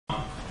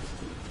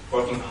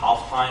working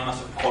half-time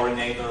as a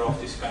coordinator of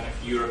this kind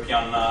of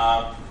European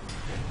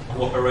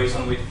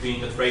cooperation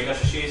between the trade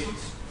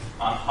associations,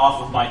 and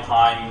half of my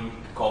time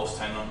goes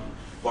then on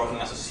working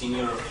as a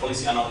senior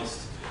policy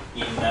analyst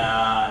in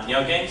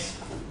Neogames.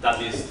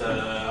 That is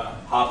the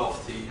hub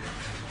of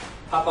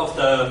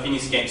the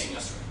Finnish games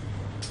industry.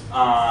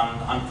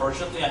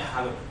 Unfortunately, I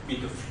have a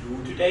bit of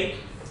flu today,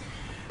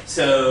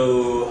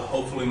 so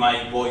hopefully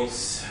my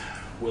voice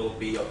will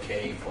be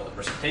okay for the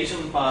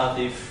presentation, but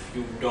if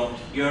you don't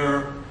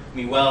hear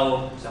me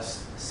well,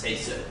 just say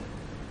so.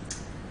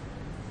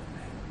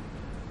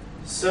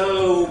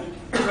 So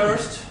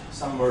first,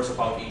 some words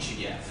about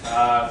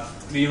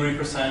EGDF. We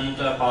represent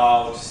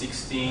about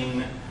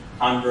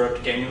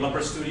 1,600 game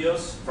developer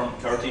studios from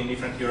 13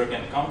 different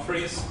European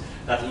countries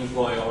that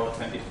employ over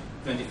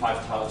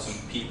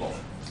 25,000 people.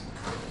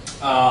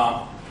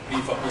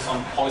 We focus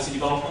on policy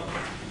development.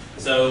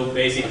 So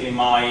basically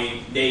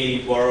my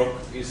daily work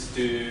is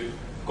to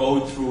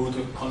go through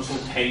the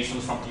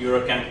consultations from the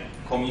European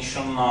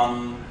Commission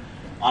on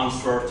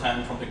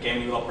uncertain from the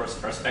game developer's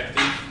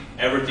perspective.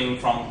 Everything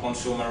from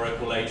consumer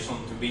regulation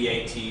to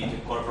VAT to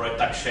corporate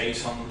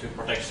taxation to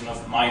protection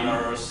of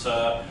minors,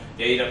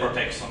 data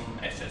protection,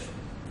 etc.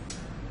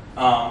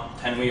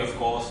 Then we of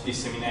course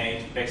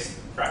disseminate best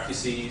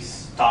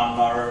practices,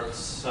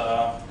 standards,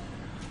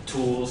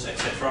 tools,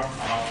 etc.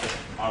 among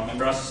our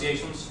member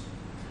associations.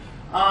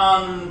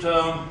 And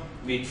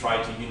we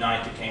try to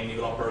unite the game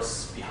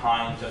developers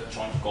behind the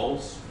joint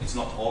goals. It's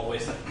not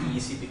always that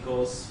easy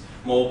because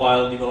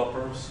mobile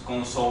developers,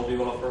 console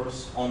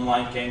developers,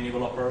 online game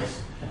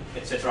developers,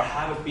 etc.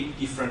 have a bit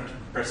different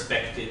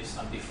perspectives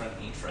and different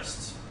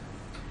interests.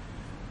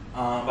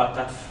 But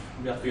that's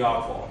what we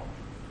are for.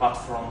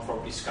 Platform for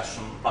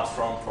discussion,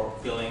 platform for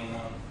building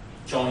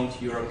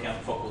joint European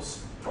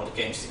focus for the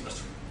games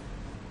industry.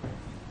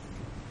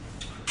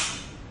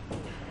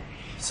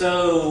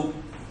 So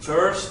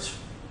first,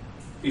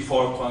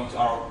 before going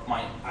to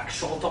my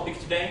actual topic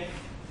today,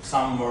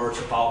 some words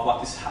about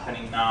what is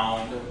happening now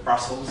in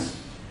Brussels.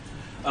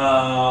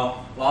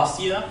 Last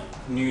year,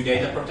 new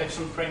data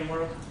protection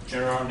framework,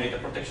 general data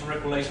protection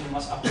regulation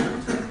was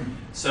approved.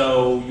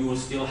 So you will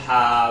still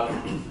have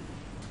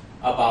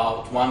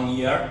about 1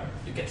 year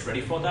to get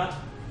ready for that.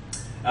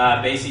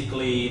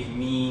 Basically, it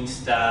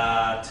means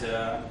that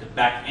the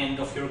back end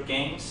of your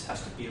games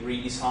has to be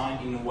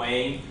redesigned in a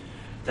way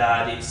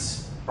that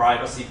it's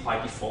privacy by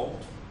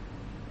default.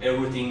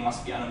 Everything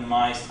must be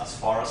anonymized as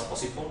far as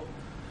possible,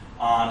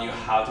 and you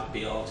have to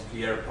build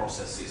clear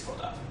processes for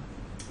that.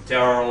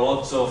 There are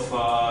lots of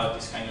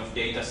this kind of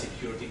data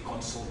security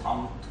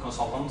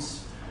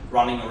consultants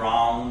running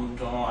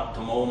around at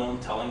the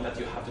moment telling that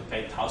you have to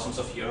pay thousands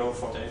of euros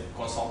for the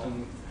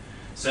consulting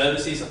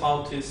services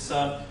about this.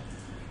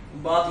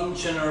 But in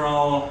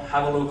general,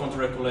 have a look on the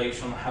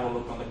regulation, have a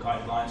look on the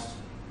guidelines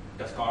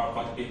that are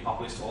going to be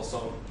published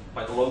also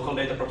by the local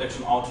data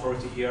protection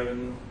authority here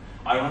in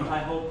Ireland, I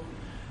hope,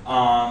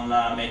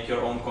 and make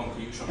your own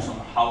conclusions on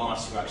how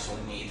much you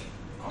actually need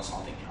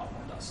consulting help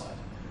on that side.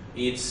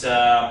 It's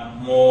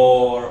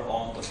more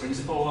on the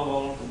principle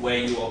level, the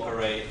way you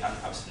operate, and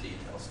perhaps the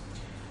details.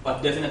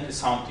 But definitely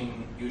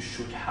something you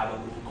should have a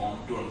look on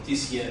during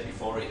this year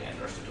before it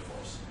enters into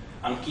force.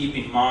 And keep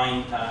in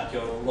mind that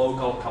your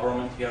local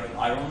government here in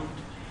Ireland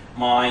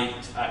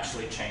might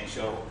actually change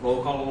your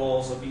local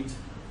laws a bit,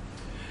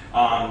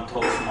 and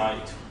those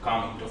might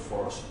come into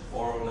force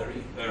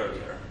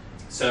earlier.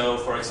 So,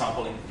 for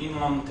example, in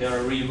Finland, they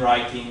are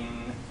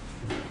rewriting,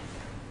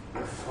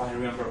 if I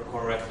remember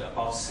correctly,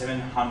 about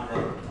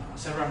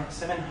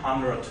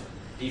 700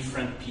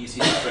 different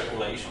pieces of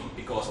regulation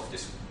because of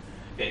this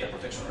data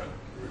protection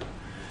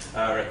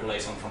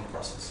regulation from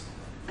Brussels.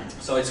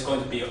 So it's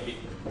going to be a big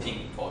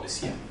thing for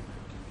this year.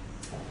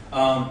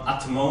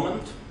 At the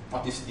moment,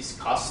 what is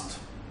discussed,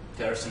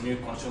 there's a new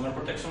consumer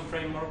protection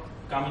framework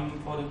coming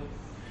for the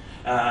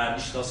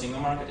digital single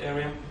market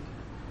area.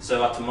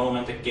 So at the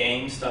moment, the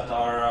games that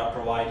are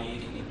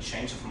provided in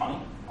exchange of money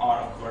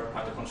are covered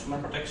by the consumer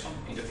protection.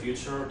 In the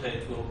future,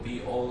 it will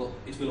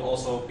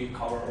also be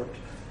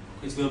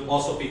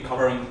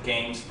covering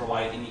games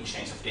provided in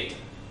exchange of data.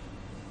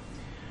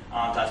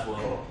 And that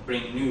will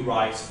bring new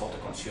rights for the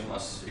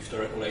consumers if the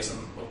regulation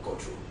will go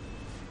through.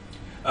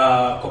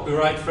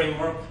 Copyright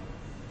framework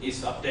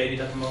is updated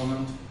at the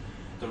moment.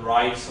 The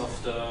rights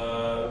of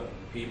the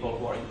people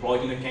who are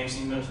employed in the games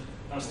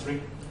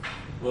industry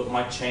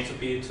might change a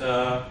bit.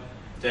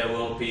 There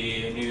will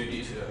be new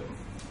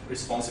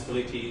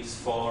responsibilities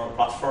for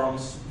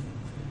platforms,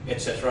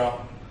 etc.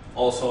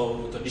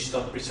 Also, the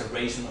digital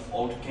preservation of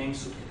old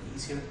games should get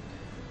easier.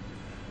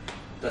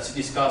 That's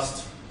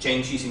discussed.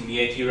 Changes in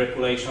VAT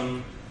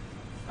regulation.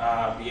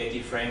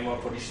 VAT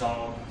framework for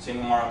digital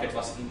single market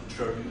was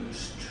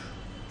introduced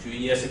 2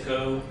 years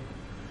ago.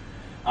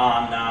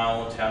 And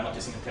now they are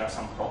noticing that there are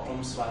some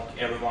problems, like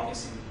everyone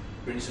is in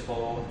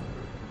principle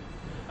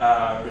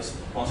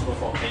responsible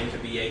for paying the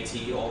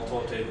VAT,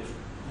 although they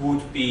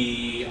would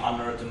be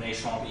under the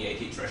national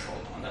VAT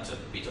threshold, and that's a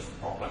bit of a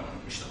problem in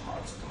digital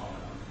markets at the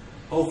moment.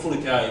 Hopefully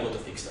they are able to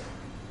fix that.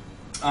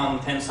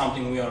 Then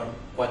something we are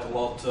quite a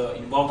lot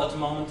involved at the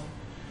moment.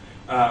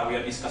 We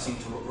are discussing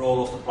the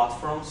role of the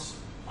platforms,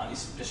 and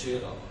especially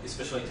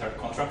their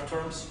contract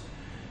terms,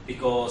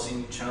 because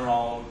in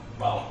general,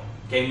 well,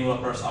 game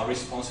developers are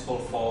responsible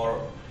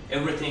for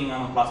everything,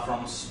 and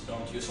platforms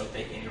don't usually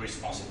take any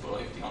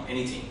responsibility on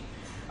anything.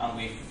 And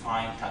we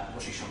find that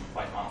position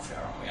quite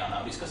unfair. And we are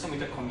now discussing with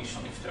the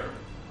Commission if there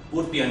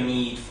would be a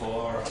need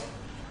for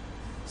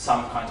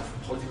some kind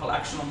of political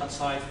action on that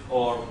side,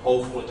 or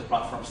hopefully the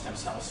platforms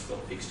themselves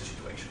will fix the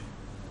situation.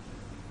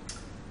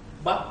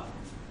 But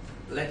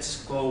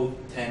let's go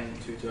then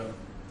to the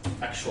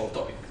actual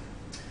topic.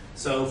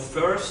 So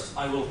first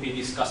I will be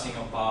discussing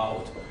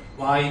about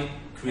why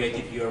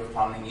Creative Europe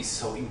funding is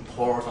so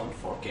important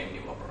for game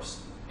developers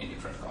in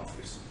different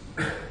countries.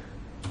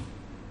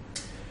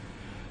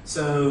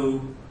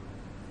 So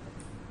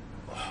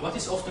what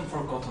is often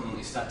forgotten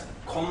is that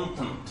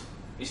content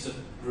is the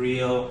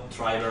real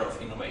driver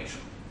of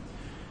innovation.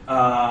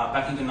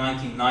 Back in the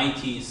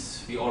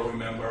 1990s, we all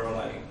remember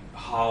like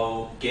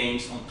how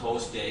games on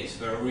those days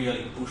were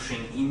really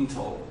pushing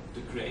Intel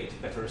to create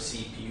better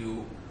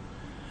CPU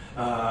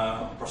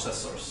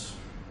processors.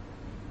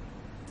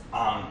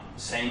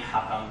 Same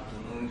happened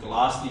in the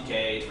last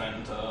decade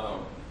when the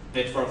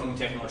networking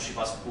technology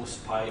was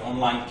pushed by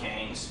online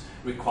games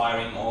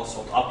requiring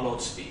also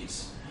upload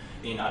speeds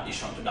in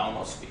addition to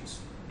download speeds.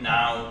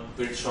 Now,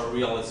 virtual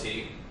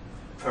reality,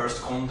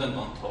 first content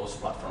on those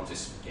platforms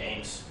is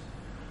games,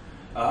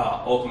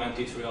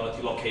 augmented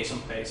reality,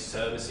 location-based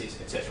services,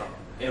 etc.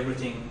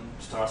 Everything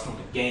starts from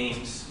the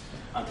games,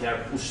 and they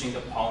are pushing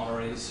the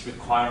boundaries,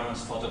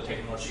 requirements for the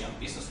technology and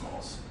business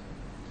models.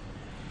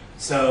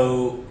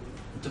 So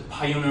the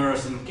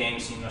pioneers in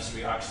games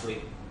industry are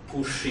actually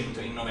pushing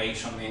the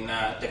innovation in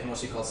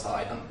technological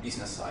side and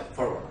business side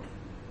forward.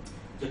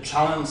 The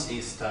challenge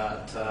is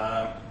that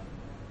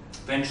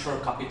venture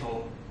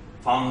capital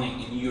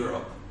funding in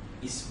Europe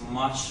is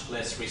much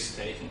less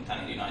risk-taking than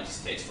in the United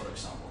States, for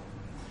example.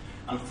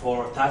 And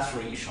for that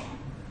reason,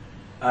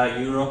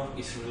 Europe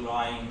is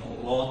relying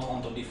a lot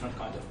on the different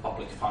kind of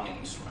public funding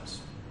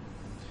instruments.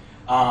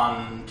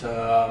 And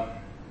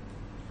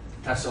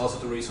that's also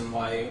the reason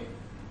why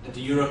the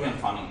European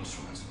funding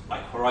instruments,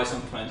 like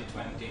Horizon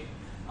 2020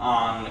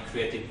 and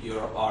Creative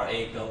Europe, are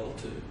able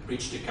to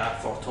bridge the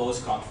gap for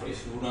those countries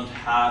who don't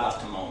have at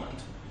the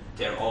moment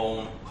their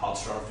own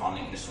cultural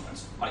funding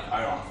instruments, like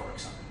Iran, for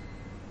example.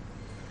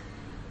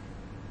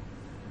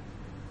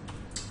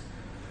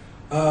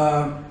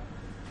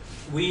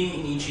 We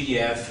in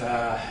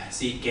EGDF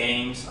see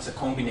games as a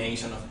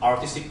combination of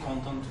artistic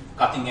content,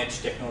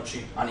 cutting-edge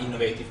technology, and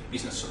innovative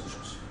business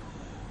solutions.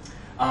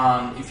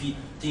 And if you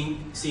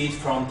see it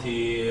from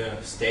the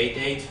state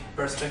aid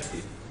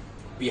perspective,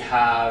 we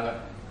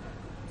have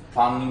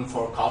funding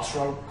for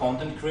cultural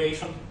content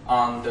creation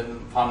and then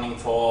funding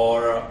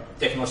for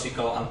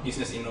technological and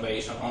business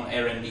innovation on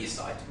R&D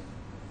side.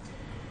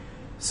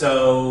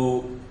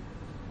 So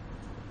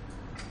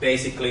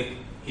basically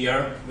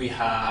here we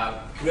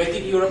have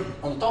Creative Europe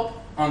on top,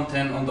 and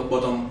then on the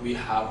bottom we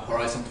have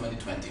Horizon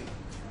 2020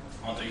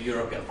 on the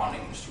European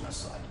funding instrument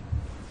side.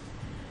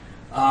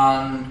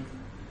 And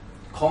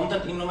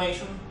content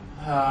innovation,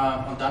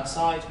 on that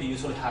side we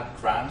usually have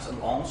grants and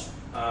loans.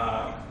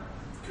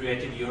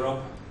 Creative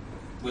Europe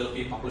will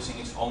be publishing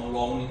its own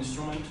loan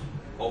instrument,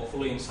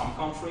 hopefully in some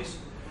countries.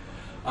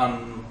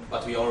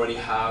 But we already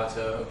have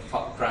the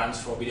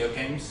grants for video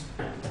games.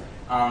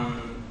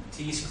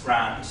 These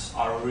grants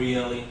are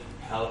really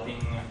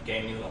helping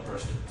game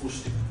developers to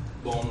push the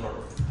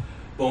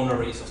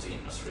boundaries of the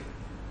industry,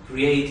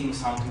 creating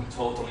something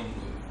totally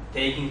new,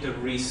 taking the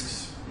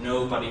risks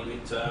nobody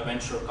with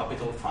venture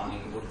capital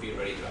funding would be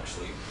ready to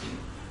actually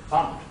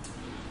fund.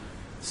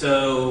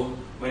 So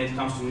when it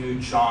comes to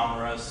new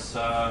genres,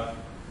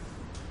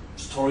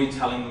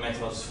 storytelling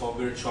methods for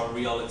virtual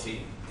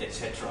reality,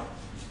 etc.,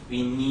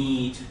 we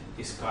need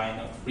this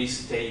kind of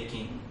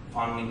risk-taking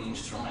funding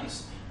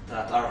instruments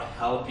that are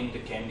helping the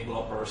game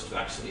developers to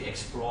actually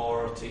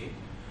explore the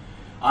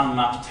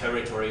unmapped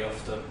territory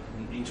of the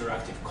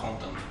interactive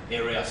content,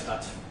 areas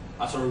that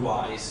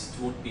otherwise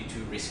would be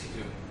too risky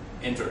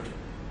to enter.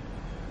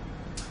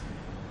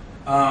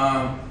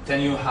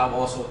 Then you have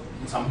also,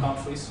 in some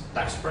countries,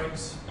 tax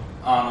breaks,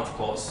 and of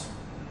course,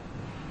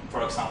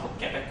 for example,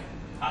 Quebec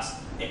has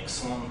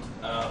excellent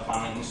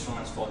funding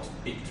instruments for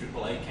big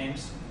AAA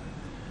games.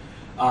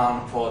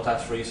 For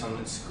that reason,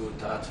 it's good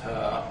that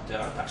there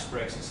are tax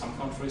breaks in some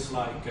countries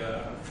like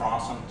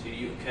France and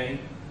the UK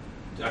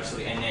to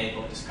actually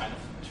enable this kind of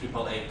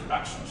AAA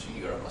productions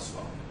in Europe as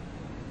well.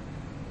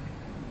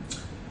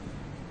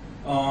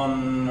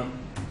 On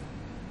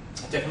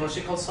the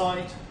technological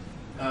side,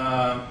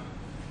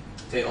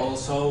 they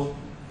also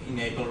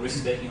enable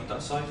risk-taking on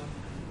that side.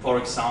 For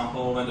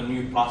example, when the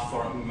new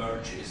platform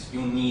emerges,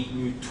 you need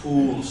new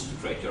tools to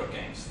create your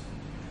games.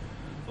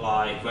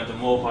 Like when the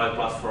mobile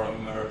platform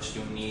emerged,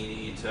 you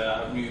needed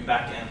new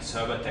back-end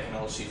server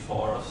technology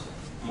for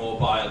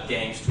mobile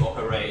games to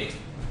operate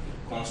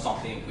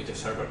constantly with a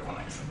server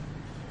connection.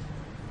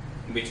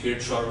 With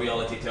virtual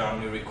reality, there are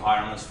new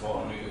requirements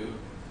for new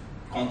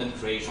content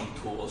creation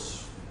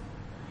tools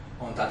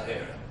on that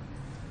area.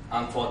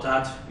 And for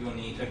that, you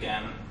need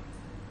again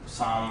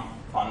some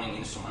funding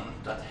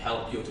instrument that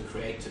help you to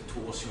create the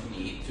tools you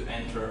need to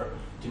enter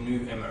the new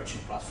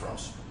emerging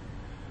platforms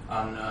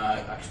and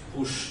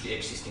push the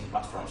existing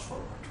platforms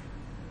forward.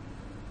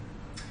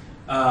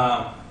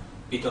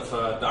 Bit of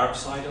a dark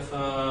side of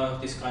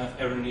this kind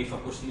of R&D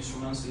focused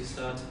instruments is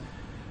that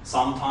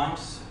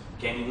sometimes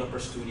game developer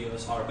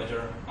studios are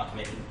better at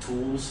making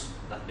tools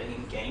than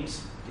making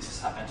games. This has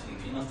happened in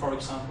Finland, for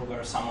example,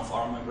 where some of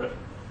our member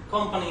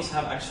companies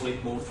have actually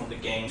moved from the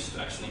games to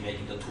actually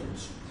making the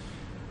tools.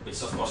 Which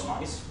is of course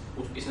nice,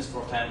 good business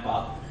for them,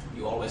 but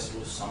you always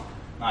lose some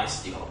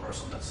nice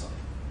developers on that side.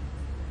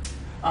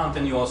 And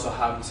then you also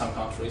have in some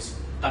countries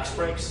tax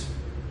breaks,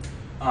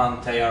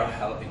 and they are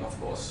helping, of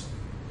course,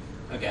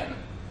 again,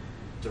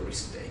 the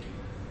risk taking.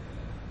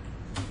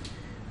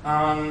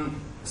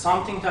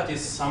 Something that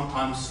is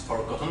sometimes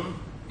forgotten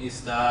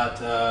is that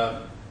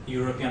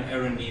European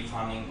R&D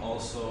funding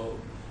also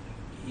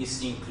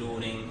is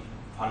including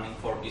funding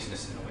for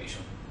business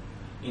innovation.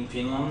 In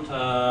Finland,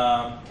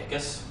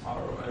 Tekes,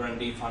 our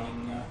R&D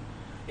funding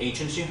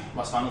agency,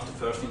 was one of the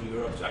first in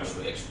Europe to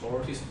actually explore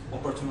this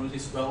opportunity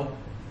as well.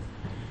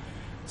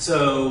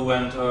 So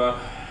when the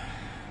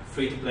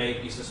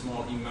free-to-play business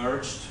model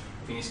emerged,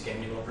 Finnish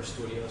game developer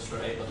studios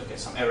were able to get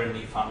some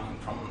R&D funding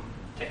from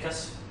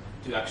Tekes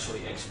to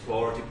actually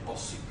explore the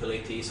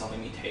possibilities and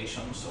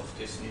limitations of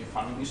these new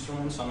funding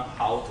instruments and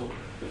how to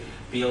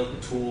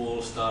build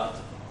tools that,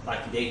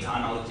 like data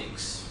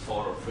analytics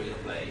for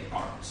free-to-play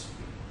markets.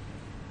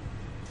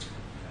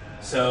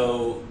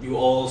 So you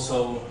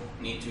also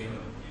need to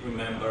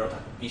remember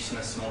that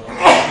business models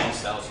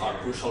themselves are a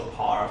crucial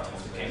part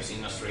of the games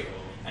industry,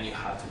 and you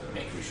have to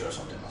make research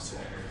on them as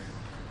well.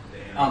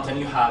 And then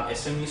you have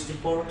SME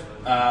support,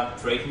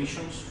 trade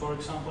missions, for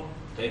example.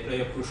 They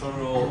play a crucial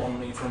role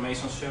on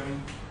information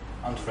sharing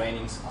and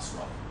trainings as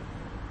well.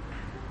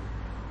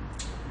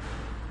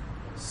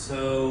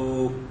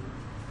 So,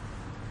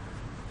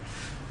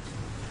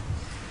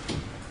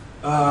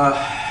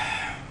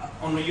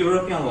 on a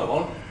European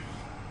level,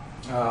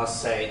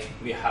 say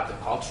we have the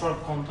cultural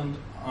content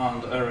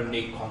and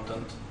R&D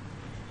content.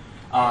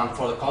 And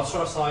for the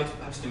cultural side,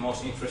 perhaps the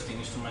most interesting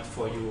instrument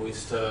for you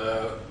is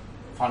the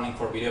funding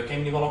for video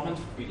game development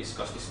we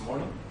discussed this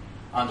morning.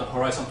 On the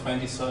Horizon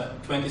 20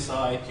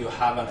 side, you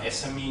have an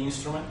SME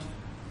instrument.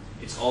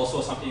 It's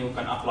also something you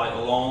can apply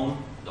alone.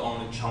 The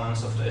only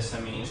challenge of the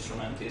SME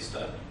instrument is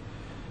that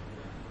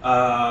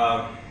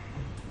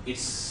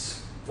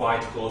it's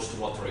quite close to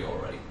lottery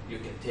already.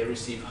 They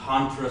receive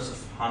hundreds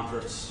of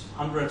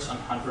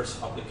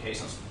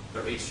applications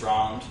per each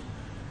round.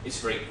 It's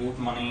very good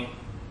money.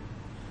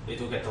 They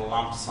do get a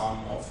lump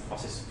sum of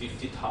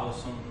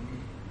 50,000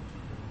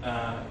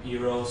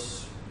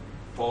 euros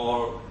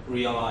for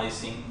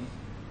realizing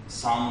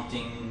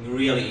something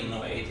really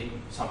innovative,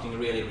 something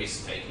really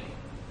risk-taking.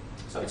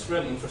 So it's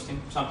really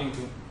interesting, something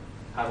to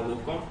have a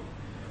look on.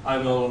 I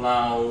will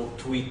now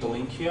tweet the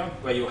link here,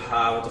 where you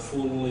have the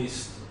full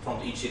list from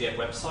the EGDF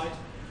website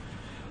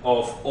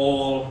of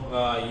all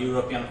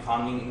European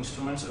funding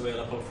instruments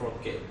available for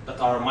that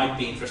might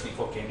be interesting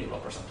for game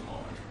developers at the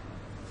moment,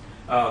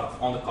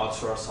 on the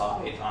cultural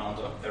side and on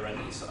the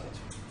R&D side.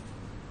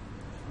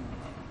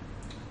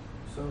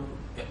 So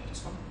yeah,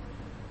 this one.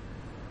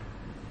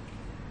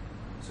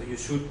 So you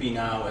should be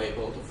now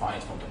able to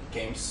find from the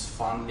games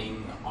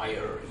funding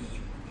IRE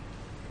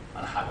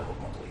and have a look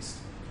on the list.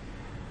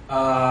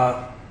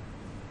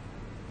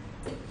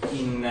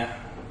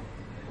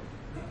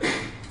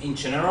 In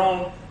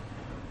general,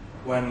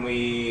 when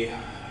we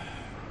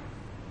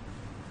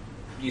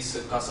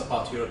discuss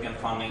about European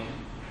funding,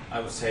 I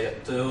would say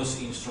that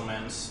those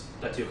instruments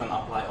that you can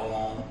apply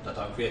alone, that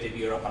are Creative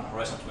Europe and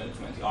Horizon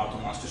 2020, are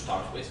the ones to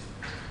start with.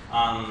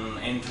 And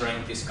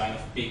entering this kind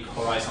of big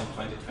Horizon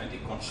 2020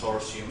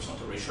 consortiums on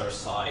the research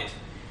side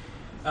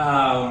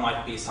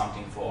might be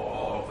something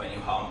for when you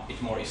have a bit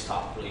more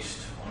established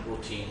on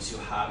routines, you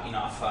have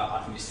enough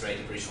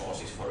administrative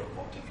resources for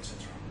reporting,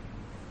 etc.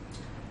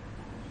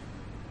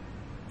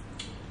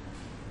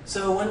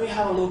 So when we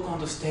have a look on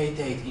the state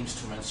aid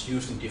instruments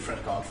used in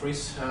different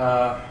countries,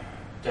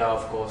 there are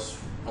of course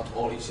not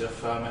all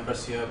EGF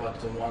members here,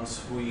 but the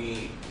ones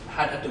we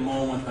had at the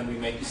moment when we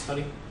made this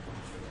study.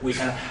 We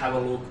can have a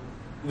look,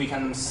 we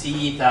can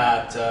see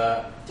that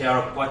there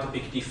are quite a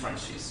big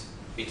differences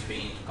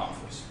between the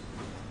countries.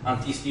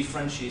 And these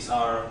differences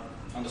are,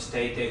 on the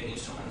state aid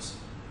instruments,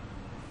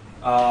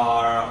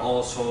 are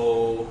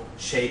also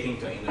shaping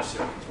the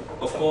industry.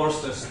 Of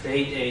course, the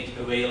state aid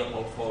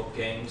available for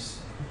games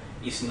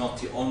is not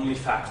the only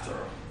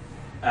factor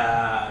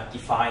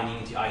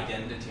defining the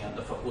identity and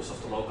the focus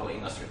of the local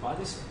industry, but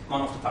it's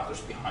one of the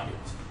factors behind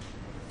it.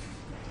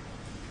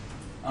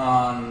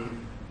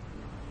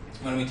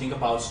 When we think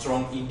about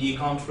strong indie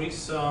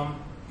countries,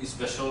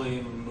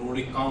 especially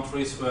Nordic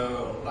countries, where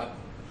like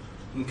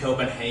in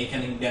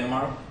Copenhagen, in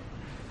Denmark,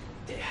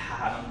 they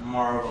have a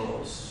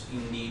marvelous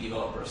indie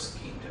developer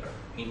scene there.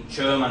 In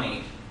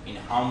Germany, in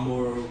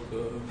Hamburg,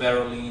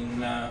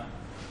 Berlin,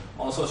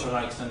 Also, to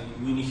an extent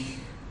in Munich,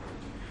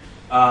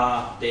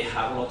 they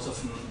have lots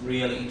of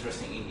really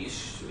interesting indie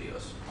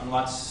studios. And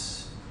what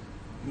is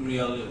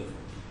really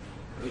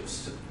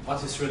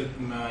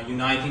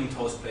uniting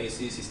those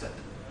places is that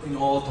in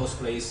all those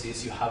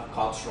places you have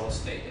cultural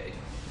state aid,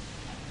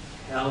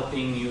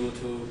 helping you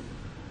to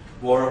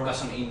work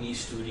as an indie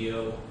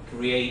studio,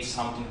 create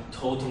something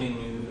totally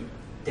new,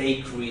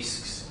 take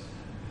risks,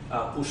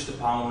 push the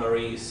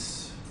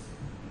boundaries,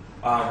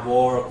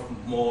 work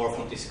more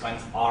from this kind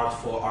of art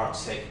for art's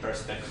sake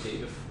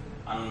perspective,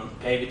 and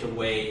pave the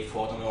way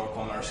for the more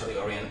commercially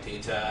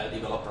oriented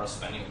developers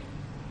when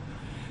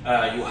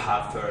you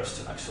have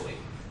first actually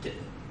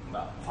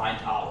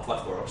find out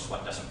what works,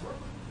 what doesn't work.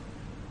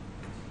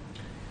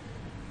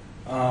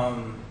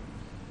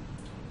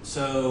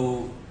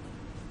 So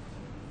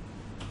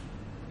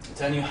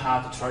then you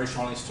have the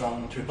traditionally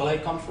strong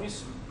AAA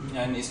countries,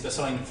 and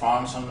especially in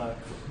France and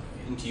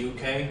in the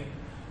UK,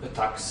 the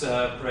tax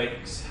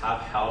breaks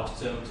have helped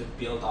them to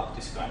build up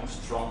this kind of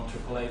strong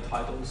AAA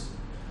titles.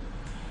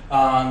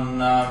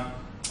 And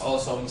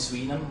also in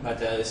Sweden, where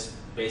there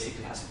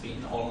basically has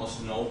been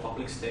almost no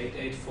public state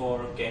aid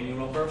for game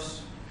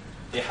developers.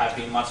 They have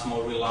been much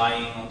more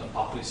relying on the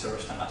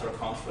publishers than other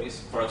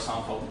countries. For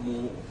example,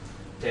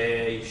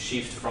 the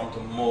shift from the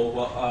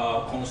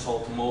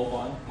console to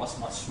mobile was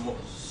much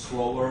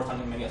slower than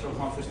in many other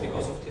countries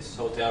because of this.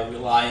 So they are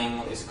relying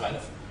on this kind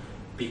of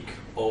big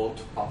old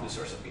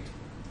publishers a bit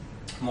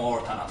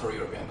more than other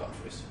European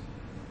countries.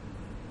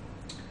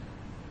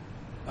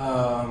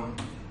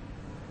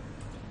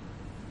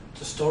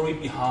 The story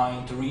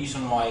behind the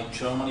reason why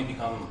Germany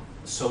became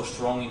so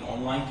strong in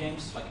online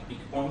games, like Big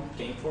Point,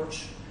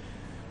 Gameforge,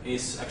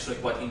 is actually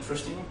quite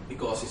interesting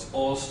because it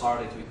all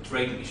started with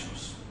trade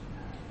missions.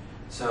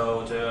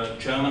 So the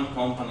German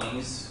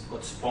companies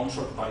got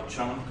sponsored by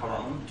German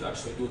government to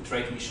actually do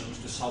trade missions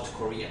to South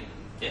Korea.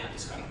 They had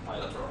this kind of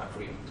bilateral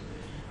agreement.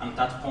 And at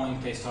that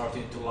point they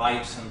started to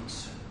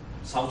license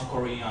South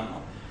Korean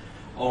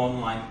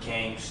online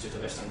games to the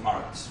Western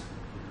markets.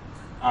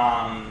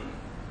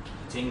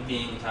 Thing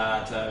being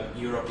that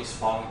Europe is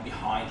falling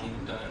behind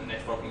in the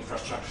network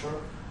infrastructure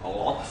a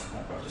lot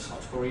compared to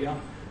South Korea.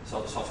 So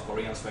the South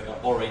Koreans were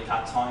already at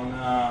that time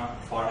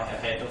far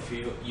ahead of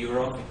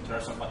Europe in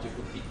terms of what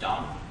could be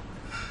done.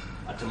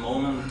 At the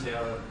moment they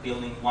are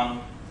building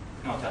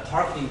they're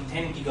targeting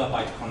 10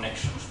 gigabyte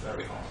connections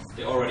very hard.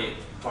 They already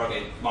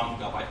targeted 1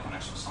 gigabyte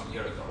connections some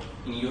year ago.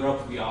 In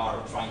Europe we are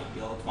trying to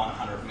build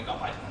 100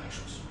 megabyte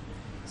connections.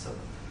 So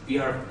we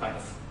are kind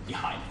of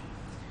behind.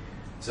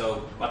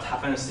 So what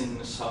happens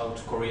in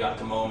South Korea at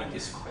the moment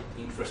is quite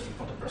interesting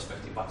from the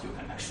perspective what you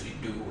can actually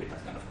do with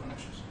that kind of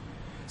connections.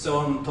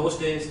 So in those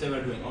days they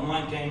were doing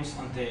online games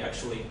and they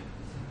actually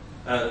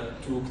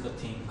took the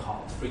thing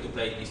called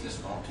free-to-play business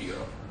model to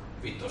Europe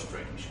with those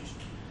trade missions.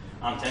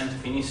 And then the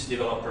Finnish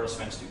developers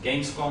went to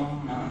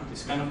Gamescom and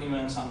this kind of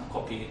events and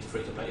copied the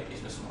free-to-play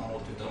business model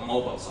to the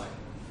mobile side.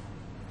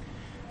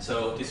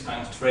 So this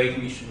kind of trade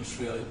missions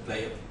really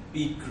play a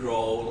big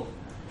role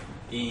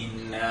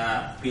in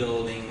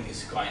building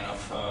this kind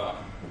of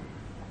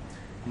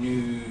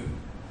new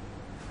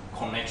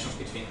connections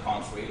between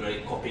countries,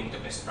 really copying the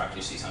best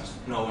practices and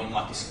knowing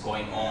what is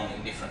going on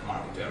in different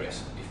market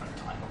areas at different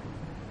time.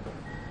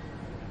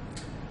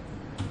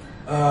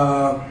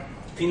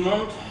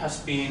 Finland has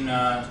been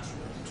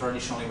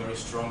traditionally very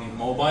strong in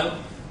mobile.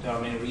 There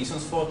are many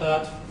reasons for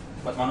that,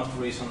 but one of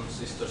the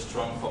reasons is the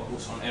strong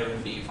focus on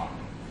R&D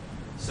funding.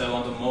 So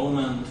on the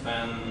moment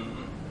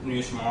when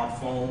new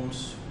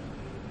smartphones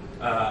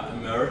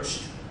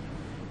emerged,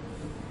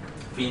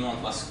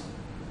 Finland was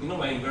in a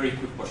way in very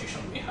good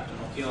position. We had the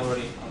Nokia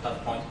already at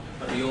that point,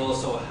 but we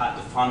also had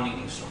the funding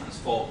instruments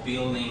for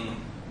building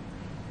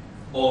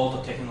all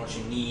the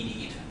technology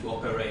needed to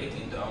operate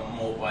in the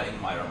mobile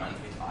environment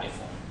with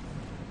iPhone.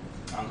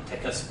 And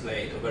tech has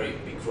played a very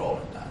big role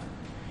in that.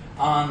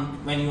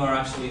 And when you are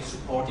actually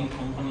supporting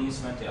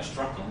companies when they are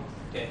struggling,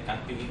 they can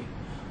be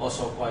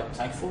also quite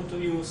thankful to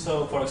you.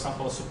 So for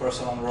example,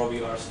 Supercell and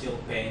Rovio are still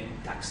paying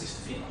taxes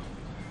to Finland.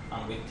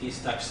 And with these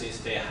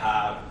taxes they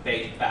have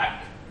paid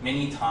back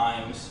many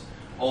times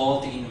all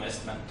the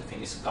investment the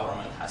Finnish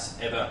government has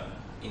ever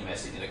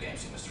invested in the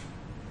games industry.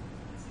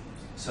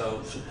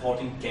 So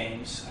supporting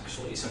games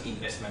actually is an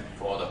investment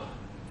for the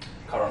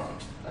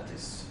government that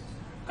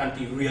can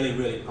be really,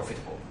 really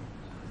profitable.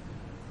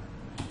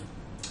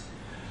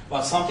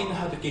 But something you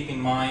have to keep in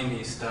mind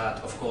is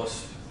that, of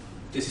course,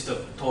 this is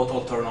the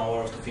total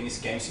turnover of the Finnish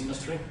games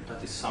industry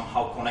that is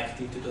somehow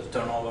connected to the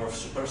turnover of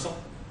Supercell.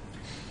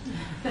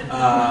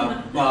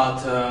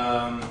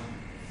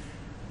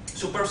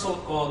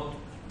 Supercell got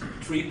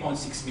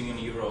 3.6 million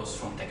euros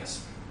from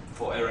Tekas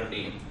for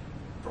R&D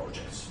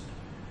projects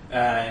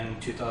in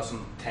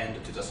 2010 to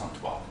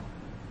 2012.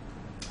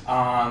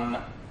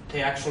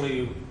 They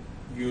actually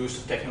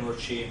used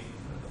technology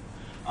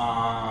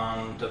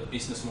and the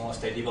business models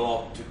they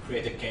developed to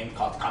create a game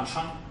called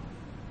Sunshine.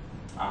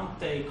 And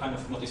they kind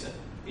of noticed that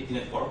it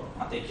didn't work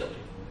and they killed it.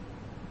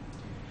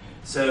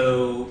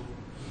 So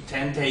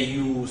then they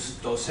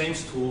used those same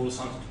tools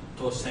and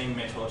those same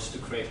methods to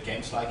create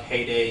games like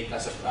Heyday,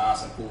 Clash of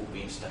Clans, and Blue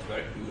Beans that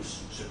were huge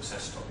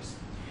success stories.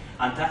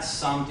 And that's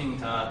something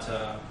that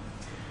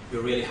you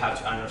really have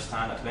to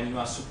understand, that when you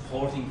are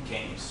supporting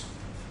games,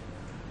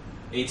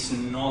 it's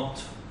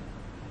not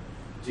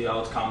the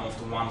outcome of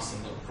the one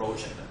single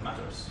project that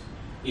matters.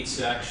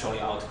 It's actually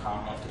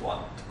outcome of what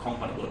the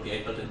company will be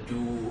able to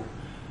do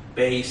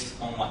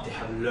based on what they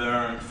have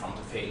learned from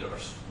the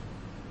failures.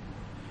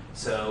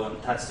 So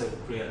that's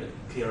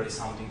clearly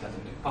something that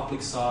in the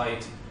public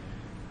side,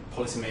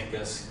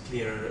 policymakers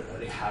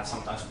clearly have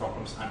sometimes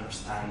problems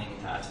understanding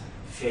that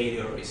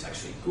failure is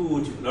actually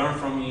good, you learn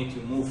from it,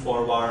 you move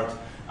forward,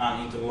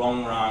 and in the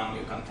long run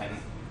you can then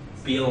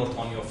build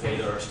on your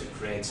failures to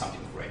create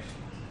something great.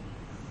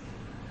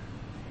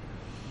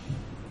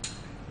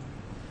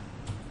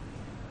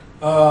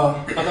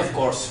 But of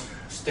course,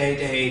 state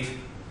aid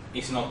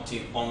is not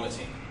the only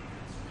thing.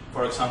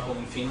 For example,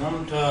 in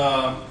Finland,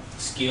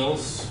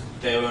 skills,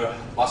 there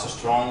was a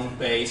strong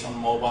base on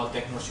mobile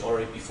technology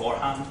already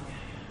beforehand.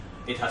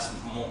 It has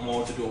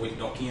more to do with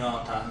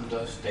Nokia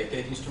and state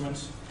aid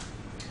instruments.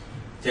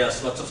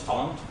 There's lots of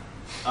talent,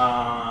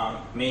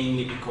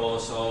 mainly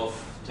because of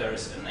there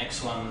is an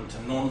excellent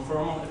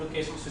non-formal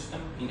education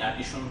system in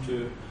addition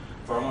to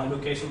formal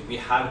education. We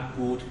have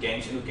good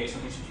games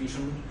education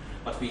institution,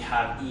 but we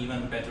have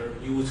even better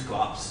youth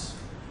clubs,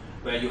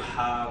 where you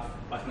have,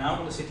 like now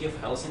in the city of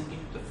Helsinki,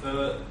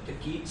 the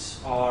kids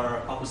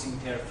are publishing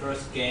their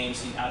first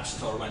games in App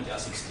Store when they are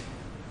 16.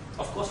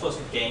 Of course, those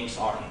games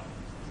are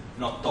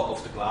not top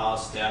of the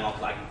class, they are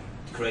not like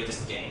the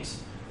greatest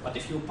games. But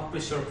if you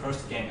publish your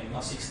first game when you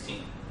are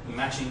 16,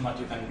 imagine what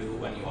you can do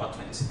when you are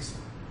 26.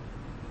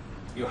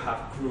 You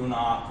have grown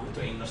up with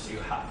the industry,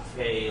 you have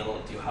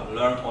failed, you have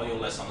learned all your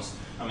lessons,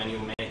 and when you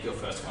make your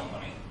first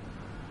company,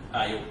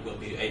 you will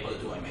be able to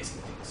do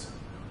amazing things.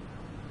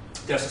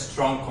 There's a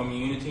strong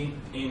community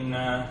in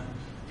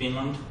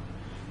Finland.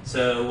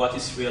 So what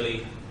is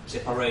really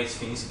separates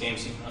Finnish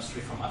games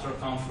industry from other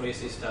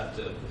countries is that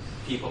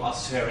people are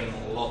sharing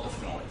a lot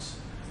of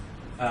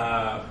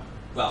knowledge.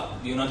 Well,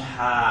 you not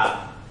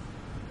have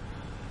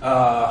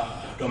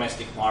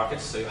domestic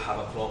markets, so you have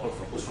a global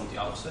focus from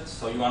the outset,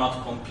 so you are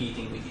not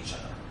competing with each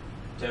other.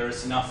 There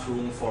is enough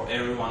room for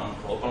everyone on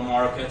global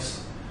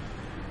markets,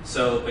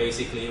 so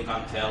basically you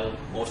can tell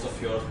most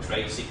of your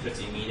trade secrets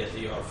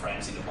immediately to your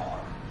friends in the bar.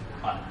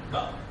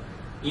 Well,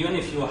 even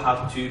if you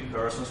have two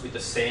persons with the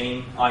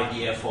same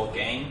idea for a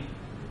game,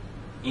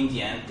 in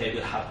the end they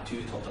will have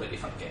two totally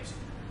different games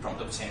from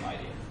the same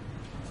idea.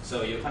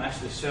 So you can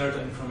actually share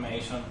the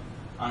information,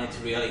 and it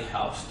really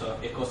helps the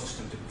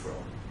ecosystem to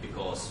grow,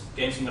 because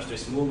games industry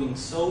is moving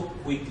so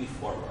quickly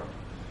forward.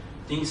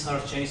 Things are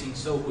changing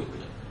so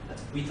quickly that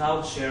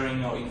without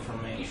sharing your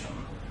information,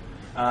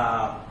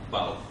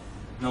 well,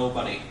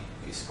 nobody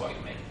is going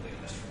to make it in the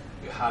industry.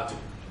 You have to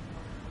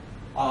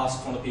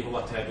ask from the people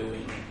what they're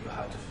doing, you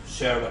have to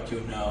share what you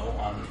know,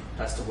 and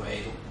that's the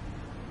way to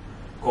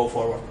go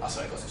forward as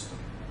an ecosystem.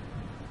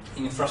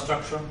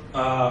 Infrastructure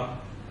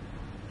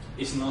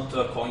is not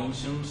a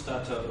coincidence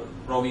that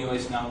Rovio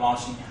is now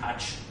launching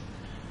Hatch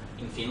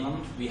in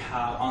Finland. We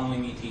have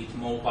unlimited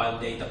mobile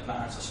data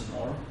plans as a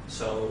norm,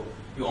 so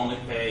you only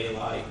pay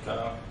like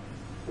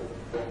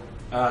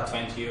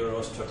 20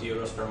 euros, 30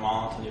 euros per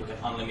month, and you get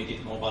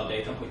unlimited mobile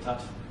data with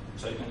that.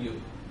 So you can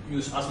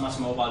use as much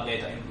mobile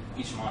data in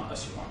each month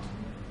as you want.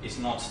 It's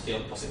not still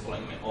possible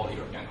in all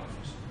European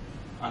countries.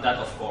 And that,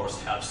 of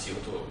course, helps you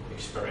to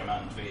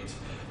experiment with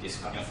this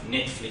kind of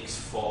Netflix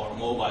for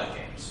mobile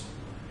games.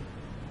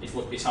 It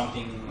would be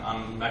something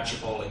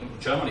unmatchable in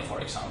Germany, for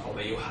example,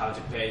 where you have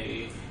to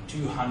pay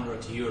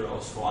 200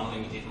 euros for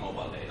unlimited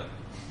mobile data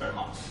per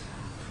month.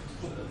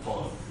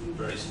 For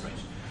very strange.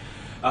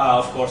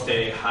 Of course,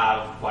 they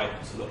have quite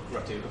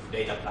lucrative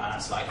data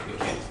plans, like you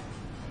get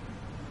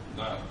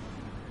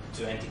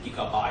 20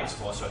 gigabytes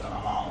for a certain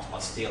amount,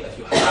 but still, if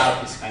you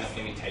have this kind of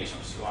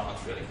limitations, you are not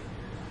really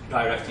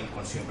directing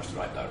consumers the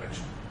right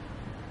direction.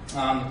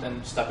 And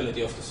then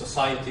stability of the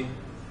society,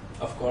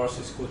 of course,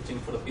 is a good thing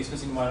for the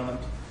business environment.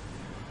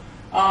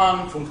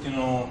 And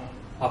functional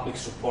public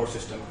support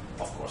system,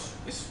 of course,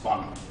 is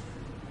one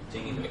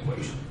thing in the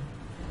equation.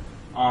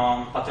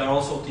 But there are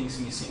also things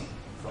missing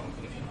from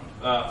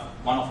Finland.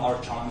 One of our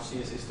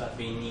challenges is that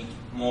we need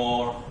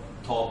more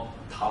top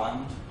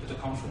talent to the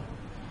country.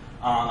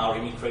 And our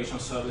immigration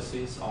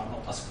services are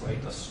not as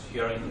great as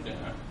here in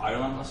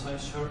Ireland, as I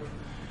heard,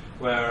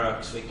 where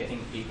actually getting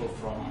people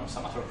from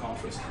some other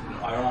countries in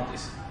Ireland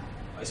is,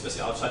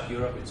 especially outside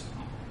Europe, it's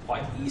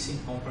quite easy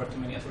compared to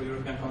many other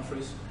European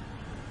countries.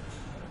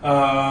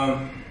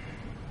 Well,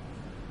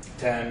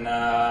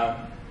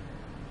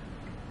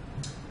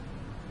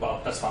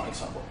 that's one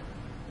example.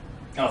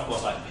 And of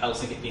course, like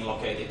Helsinki being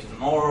located to the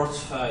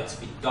north, it's a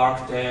bit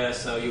dark there,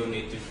 so you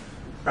need to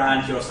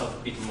brand yourself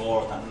a bit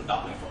more than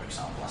Dublin, for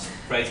example, as a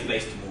great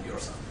place to move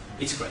yourself.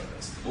 It's a great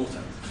place. Move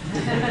there.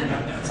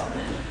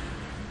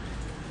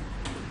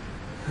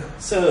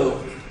 So,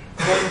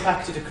 going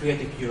back to the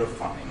Creative Europe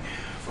funding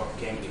for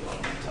game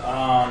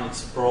development,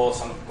 its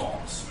pros and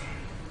cons.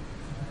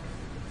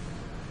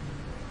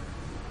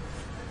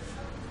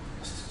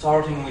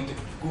 starting with the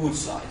good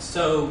side.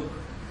 So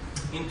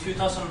in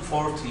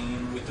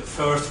 2014, with the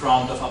first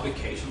round of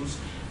applications,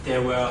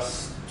 there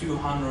was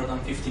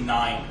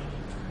 259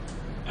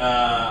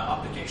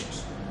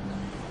 applications.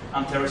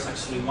 And there is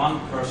actually one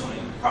person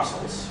in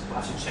Brussels who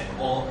has to check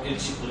all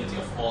eligibility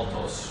of all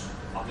those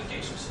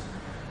applications.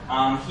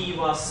 And he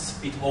was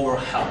a bit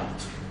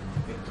overwhelmed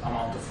with the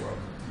amount of work.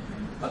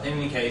 But in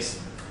any case,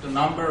 the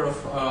number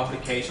of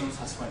applications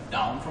has went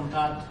down from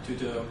that to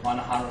the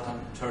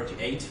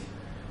 138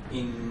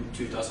 in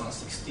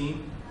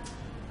 2016,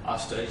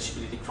 as the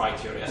eligibility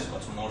criteria has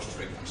got more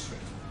strict and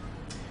strict.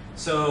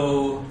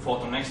 So for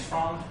the next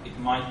round, it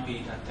might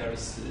be that there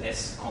is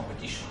less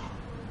competition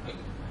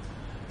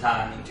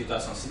than in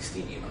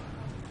 2016 even.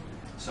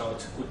 So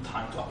it's a good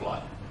time to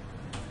apply,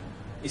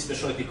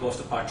 especially because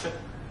the budget,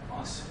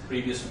 as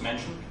previously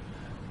mentioned,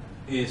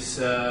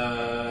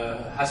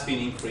 has been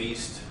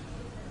increased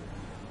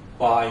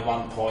by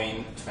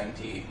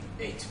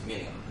 1.28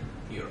 million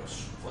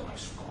euros for the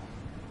next call.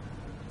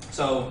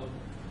 So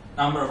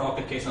number of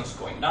applications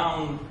going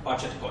down,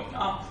 budget going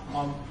up,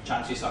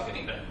 chances are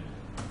getting better.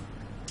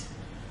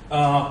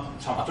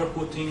 Some other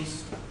good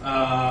things.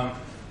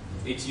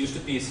 It used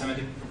to be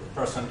 70%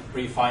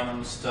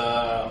 pre-financed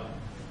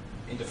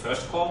in the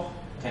first call,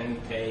 then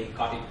they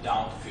cut it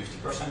down to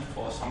 50%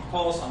 for some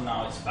calls, and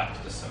now it's back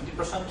to the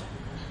 70%.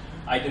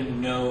 I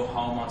don't know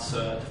how much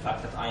the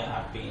fact that I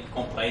have been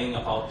complaining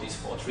about this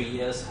for 3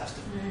 years has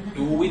to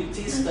do with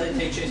this, that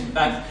they changed it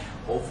back.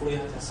 Hopefully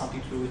it has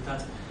something to do with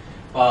that.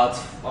 But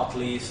at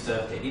least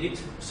they did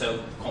it, so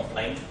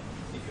complain.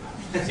 If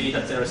you see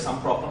that there are some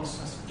problems,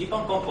 just keep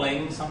on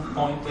complaining, some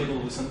point they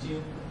will listen to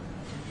you.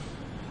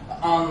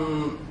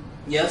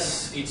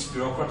 Yes, it's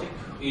bureaucratic,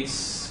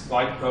 it's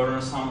quite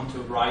burdensome to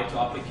write the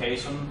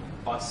application,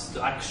 but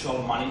the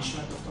actual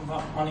management of the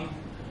money,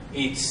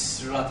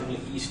 it's relatively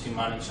easy to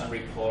manage and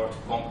report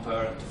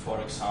compared to,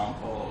 for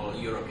example,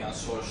 European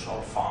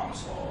social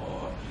funds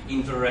or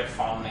Interreg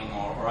funding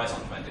or Horizon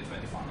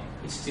 2020 funding.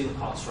 It's still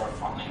cultural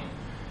funding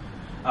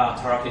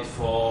targeted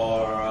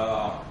for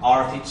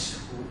artists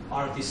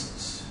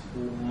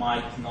who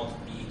might not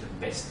be the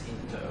best in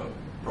the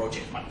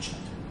project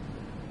management.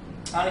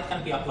 And it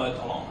can be applied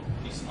alone.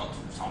 It's not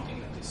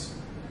something that is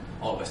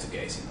always the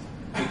case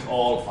with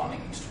all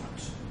funding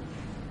instruments.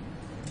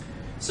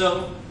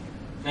 So,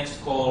 next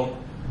call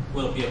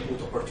will be a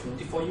good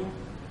opportunity for you.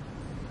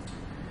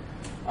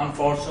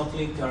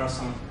 Unfortunately, there are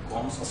some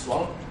cons as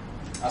well.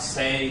 As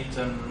said,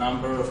 the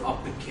number of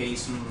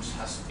applications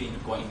has been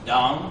going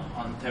down,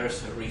 and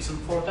there's a reason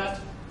for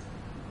that.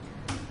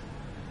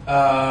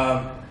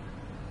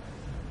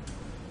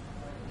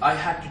 I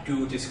had to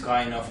do this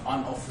kind of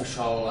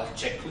unofficial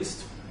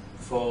checklist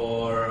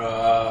for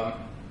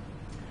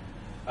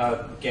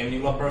game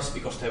developers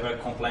because they were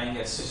complaining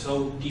it's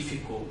so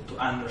difficult to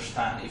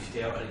understand if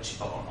they are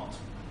eligible or not.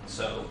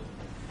 So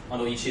on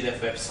the EGDF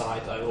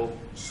website, I will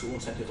soon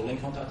send you the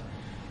link on that.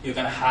 You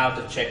can have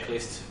the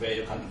checklist where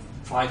you can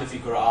try to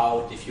figure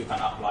out if you can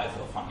apply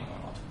for funding or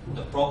not.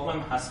 The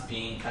problem has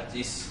been that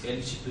this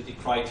eligibility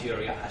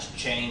criteria has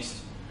changed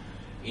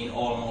in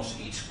almost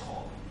each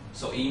call.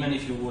 So even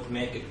if you would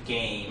make a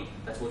game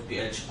that would be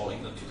eligible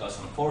in the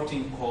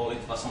 2014 call,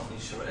 it wasn't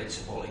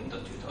eligible in the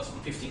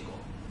 2015 call.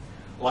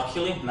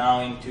 Luckily,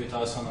 now in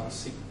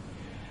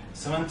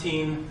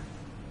 2017,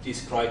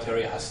 this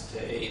criteria has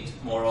stayed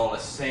more or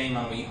less the same,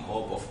 and we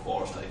hope, of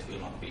course, that it will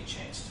not be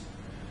changed.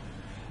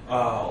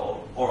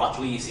 Or at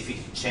least if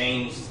it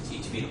changed,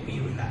 it will be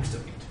relaxed a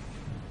bit.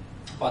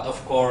 But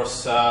of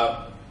course,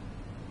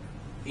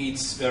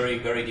 it's very,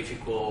 very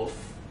difficult to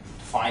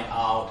find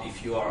out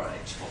if you are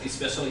eligible,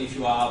 especially if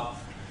you are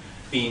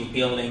been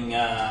building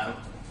a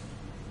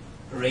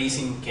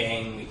racing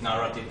game with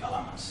narrative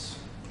elements.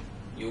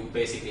 You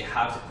basically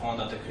have to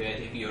contact the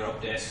Creative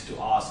Europe desk to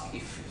ask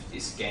if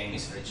this game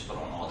is eligible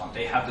or not, and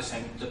they have to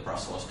send it to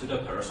Brussels to the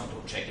person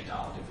to check it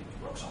out if it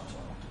works out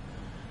or not.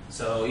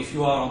 So if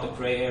you are on the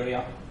gray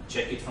area,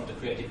 check it from the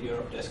Creative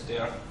Europe desk. They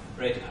are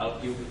ready to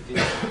help you with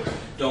this.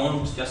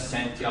 Don't just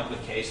send the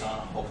application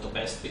and hope the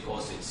best,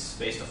 because it's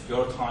a waste of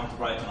your time to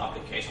write an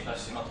application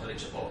that's not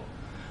eligible,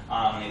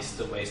 and it's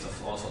the waste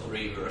of also the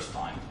reviewers'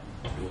 time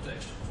to do the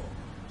extra work.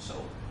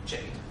 So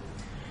check it.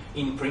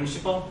 In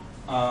principle,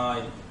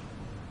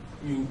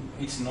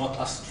 it's not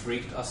as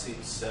strict as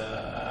it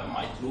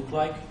might look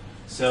like.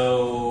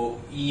 So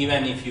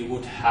even if you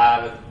would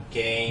have a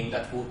game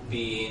that would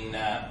be in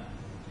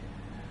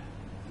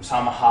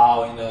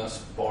somehow in the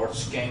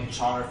sports game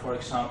genre, for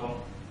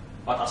example,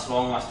 but as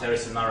long as there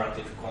is a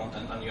narrative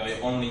content and you are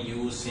only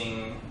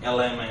using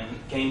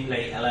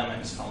gameplay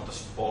elements from the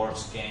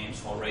sports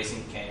games or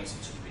racing games,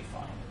 it should be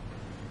fine.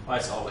 But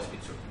it's always a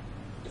bit tricky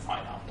to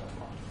find out that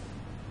one.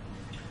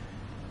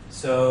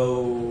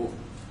 So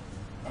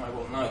I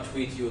will now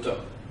tweet you the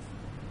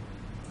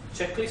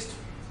checklist.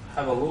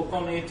 Have a look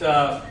on it.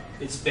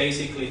 It's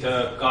basically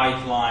the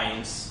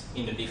guidelines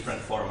in the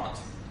different format,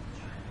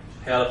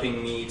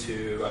 helping me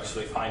to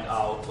actually find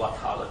out what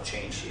are the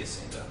changes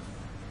in the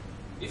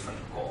different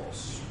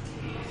calls.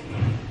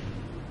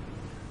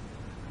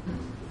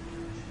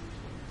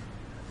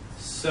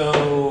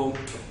 So,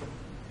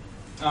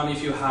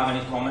 if you have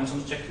any comments on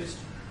the checklist,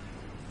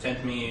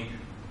 send me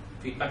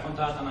feedback on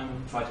that and I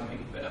will try to make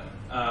it better.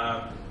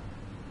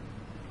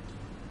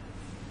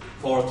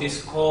 For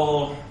this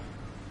call,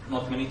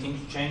 not many things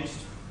changed.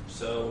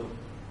 So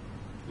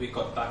we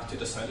got back to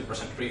the 70%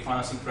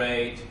 refinancing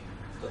rate.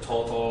 The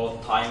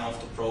total time of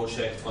the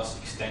project was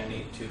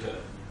extended to the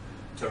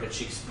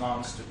 36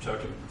 months to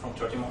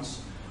 30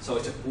 months. So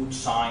it's a good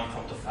sign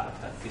from the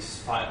fact that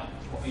this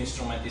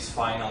instrument is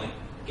finally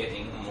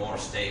getting more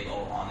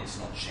stable and it's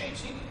not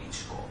changing in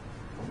each call.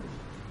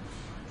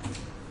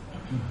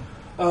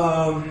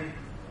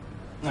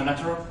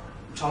 Another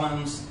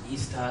challenge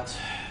is that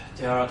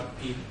there are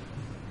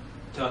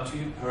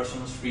two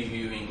persons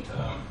reviewing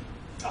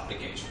the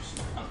applications,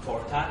 and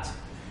for that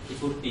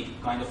it would be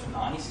kind of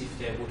nice if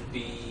there would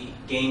be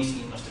games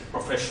industry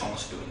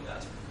professionals doing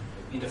that.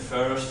 In the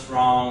first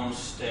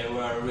rounds they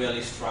were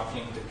really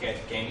struggling to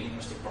get game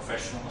industry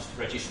professionals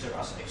to register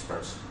as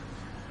experts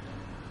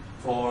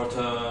for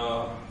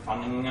the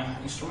funding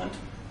instrument.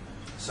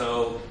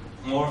 So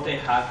more they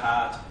have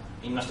had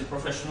industry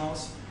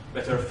professionals,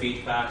 better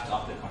feedback the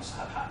applicants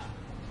have had.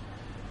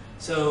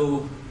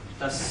 So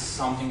that's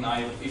something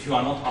if you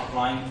are not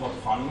applying for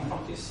the funding from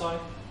this side,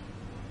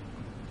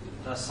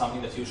 that's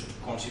something that you should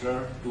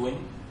consider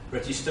doing.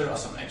 Register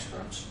as an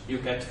expert. You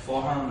get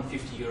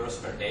 450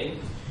 euros per day,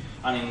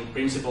 and in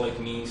principle it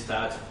means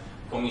that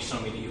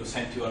Commission will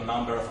send you a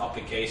number of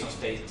applications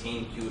they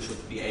think you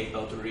should be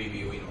able to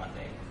review in 1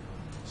 day.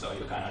 So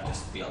you kind of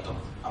just build the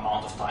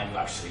amount of time you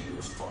actually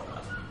used for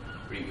that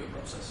review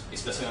process.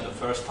 Especially on the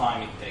first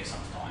time, it takes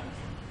some time.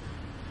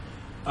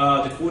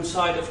 The good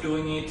side of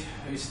doing it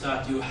is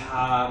that you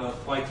have a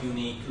quite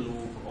unique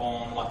look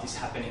on what is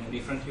happening in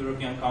different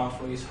European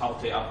countries, how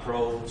they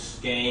approach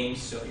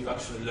games, so you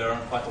actually learn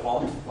quite a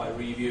lot by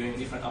reviewing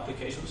different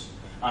applications.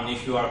 And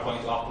if you are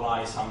going to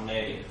apply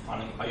someday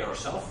funding by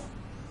yourself,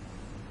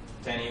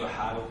 then you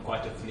have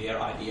quite a clear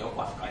idea of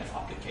what kind of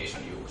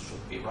application you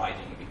should be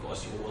writing,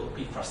 because you will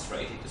be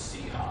frustrated to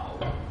see how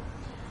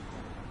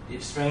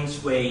in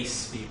strange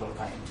ways people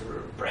can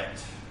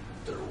interpret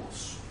the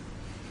rules.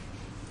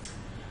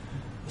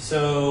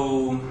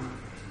 So,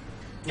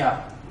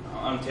 yeah,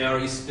 and they are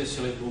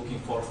especially looking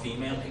for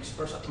female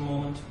experts at the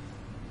moment.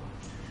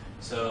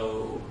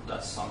 So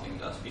that's something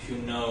that if you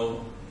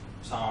know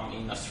some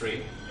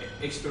industry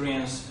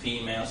experienced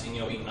females in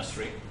your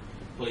industry,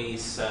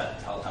 please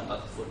tell them that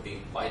it would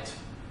be quite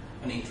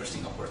an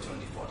interesting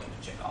opportunity for them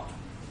to check out.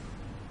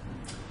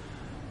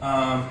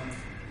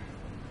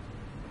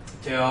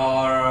 There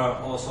are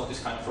also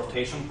this kind of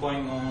rotation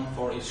going on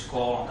for each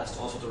call, and that's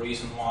also the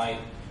reason why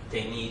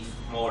they need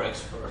more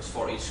experts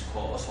for each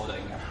call, so they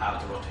can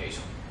have the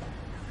rotation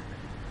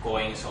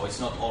going, so it's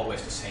not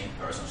always the same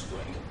persons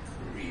doing the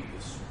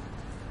reviews.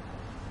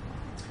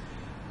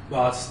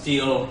 But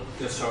still,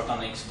 to a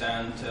certain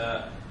extent,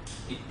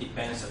 it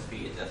depends a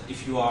bit. That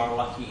if you are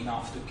lucky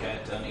enough to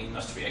get an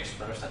industry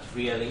expert that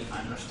really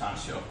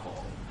understands your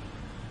call,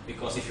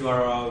 because if you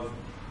are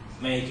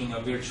making a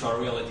virtual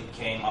reality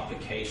game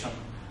application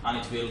and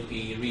it will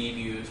be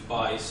reviewed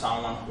by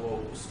someone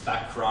whose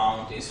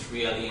background is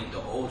really in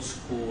the old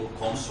school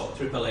console,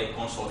 AAA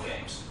console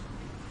games,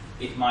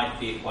 it might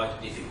be quite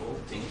a difficult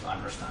thing to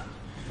understand.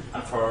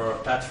 And for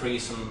that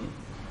reason,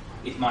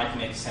 it might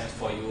make sense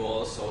for you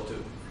also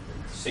to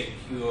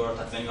secure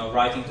that when you're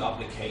writing the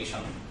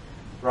application,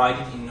 write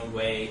it in a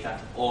way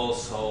that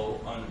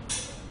also a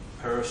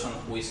person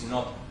who is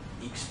not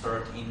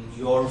expert in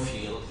your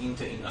field in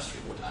the industry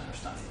would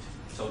understand it.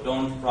 So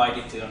don't write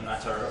it to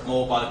another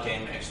mobile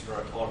game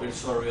expert or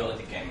virtual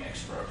reality game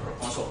expert or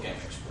console game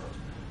expert.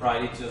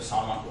 Write it to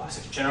someone who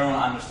has a general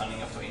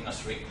understanding of the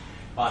industry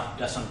but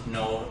doesn't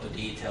know the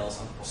details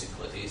and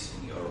possibilities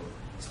in your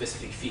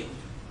specific field.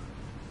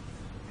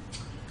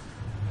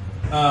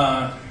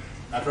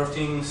 Other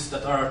things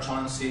that are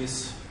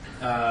challenges,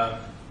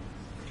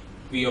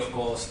 we of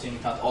course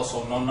think that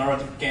also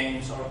non-narrative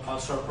games are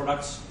cultural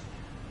products.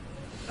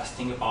 Just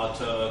think about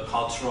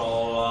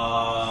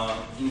cultural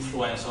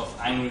influence of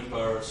Angry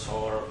Birds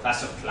or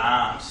Clash of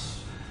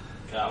Clans.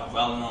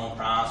 Well-known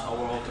brands all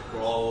over the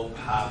globe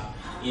have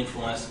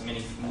influenced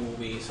many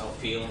movies or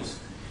films.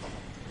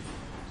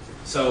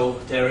 So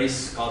there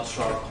is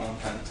cultural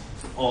content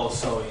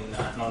also in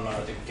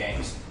non-narrative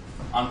games.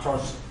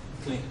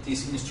 Unfortunately,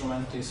 this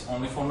instrument is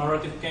only for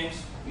narrative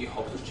games. We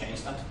hope to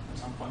change that at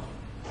some point.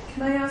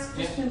 Can I ask a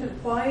question?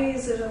 Why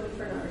is it only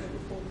for narrative?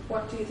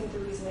 What do you think the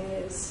reasoning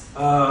is?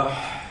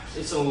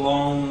 It's a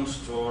long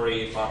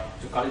story, but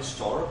to cut it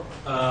short,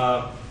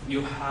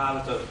 you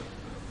have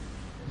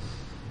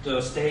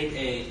the state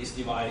aid is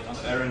divided on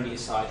the R&D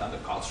side and the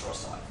cultural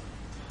side.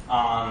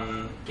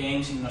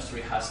 Games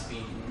industry has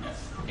been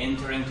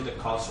entering to the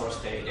cultural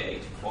state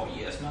aid for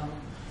years now.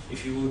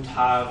 If you would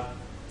have,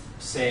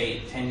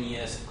 say, 10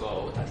 years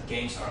ago that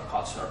games are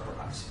cultural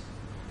products,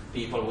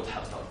 people would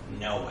have thought,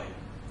 no way.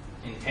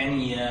 In 10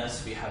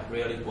 years, we have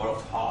really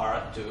worked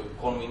hard to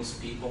convince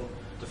people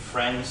the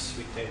French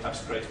with their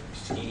tax credit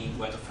scheme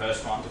were the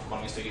first one to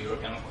convince the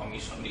European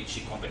Commission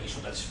DG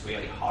competition that's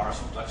really harsh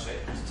on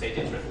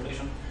taxation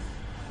regulation.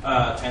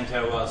 Then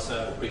there was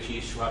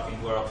British who have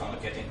been working on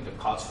getting the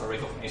cultural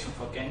recognition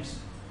for games.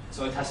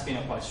 So it has been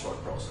a quite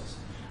short process.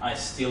 And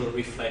it's still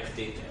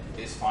reflected in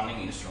these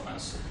funding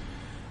instruments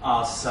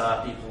as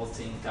people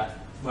think that,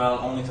 well,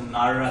 only the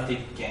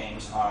narrative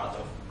games are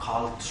the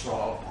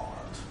cultural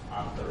part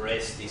and the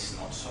rest is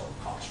not so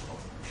cultural.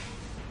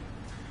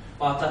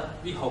 But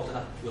we hope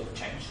that will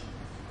change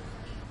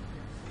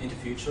in the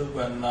future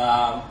when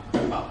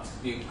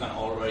we can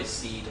already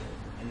see the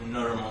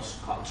enormous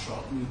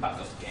cultural impact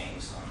of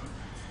games and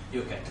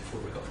you get the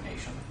full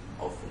recognition,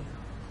 hopefully.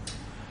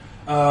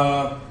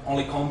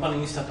 Only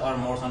companies that are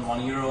more than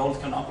 1 year old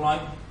can apply.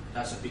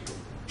 That's a big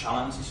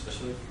challenge,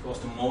 especially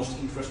because the most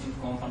interesting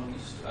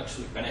companies to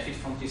actually benefit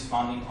from this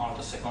funding are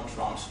the second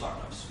round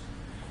startups.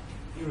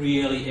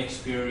 Really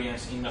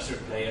experienced industry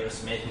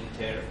players making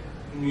their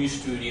new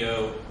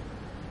studio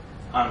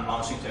and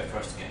launching their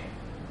first game.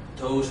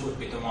 Those would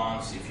be the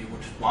ones if you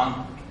would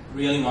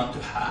really want to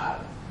have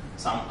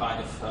some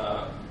kind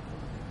of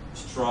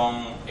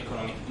strong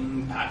economic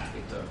impact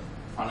with the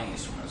funding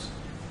instruments.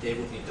 They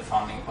would need the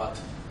funding, but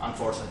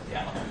unfortunately they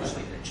are not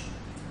usually rich.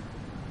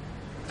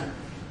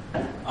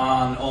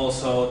 And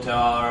also there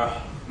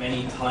are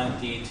many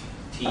talented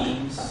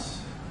teams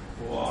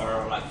who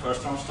are like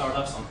first round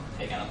startups and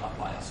they cannot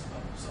apply as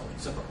well, so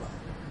it's a problem.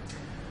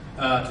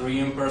 The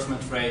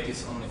reimbursement rate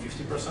is only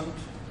 50%.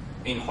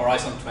 In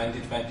Horizon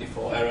 2020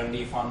 for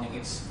R&D funding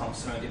it's from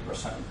 70%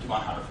 to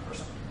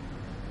 100%.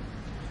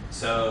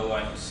 So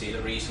I don't see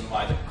the reason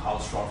why the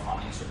cultural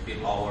funding should be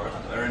lower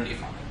than the R&D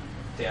funding.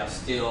 They are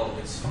still,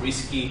 it's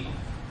risky,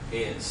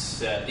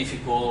 it's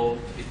difficult,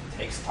 it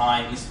takes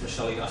time,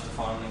 especially as the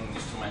funding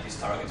instrument is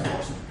targeted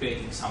for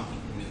creating something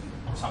new,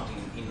 something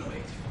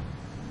innovative.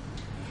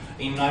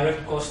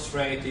 Indirect cost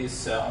rate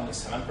is only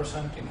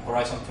 7%, in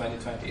Horizon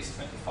 2020 is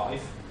 25%.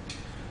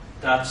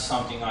 That's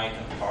something I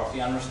can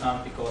partly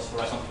understand because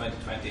Horizon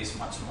 2020 is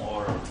much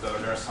more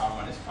burdensome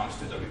when it comes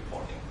to the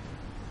reporting.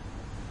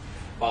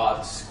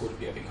 But it could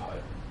be a bit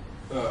higher,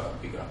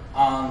 bigger.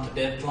 And the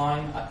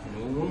deadline at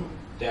noon,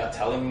 they are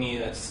telling me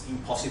that it's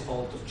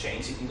impossible to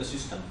change it in the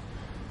system.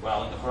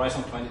 Well, in the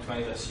Horizon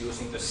 2020, that's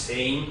using the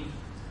same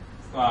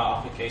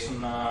application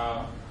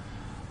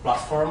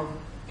platform.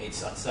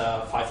 It's at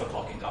 5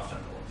 o'clock in the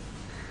afternoon.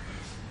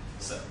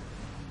 So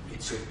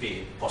it should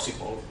be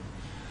possible.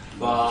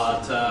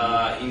 But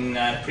in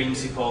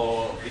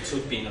principle, it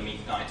should be in the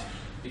midnight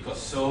because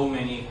so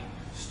many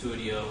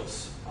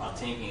studios are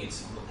thinking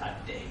it's on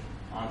that day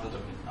until the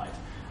midnight,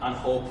 and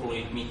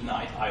hopefully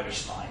midnight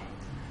Irish time,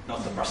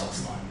 not the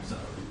Brussels time. So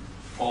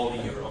all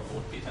Europe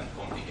would be then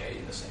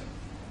complicated the same.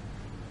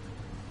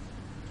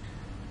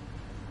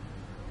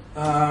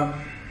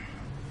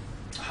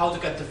 How to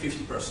get the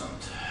 50%?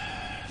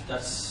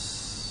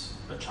 That's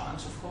a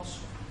challenge, of course.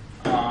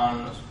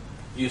 And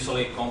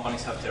usually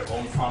companies have their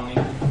own funding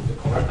to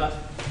cover that.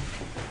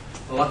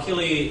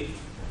 Luckily,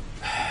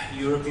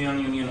 European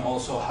Union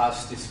also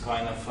has this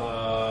kind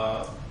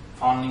of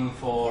funding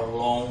for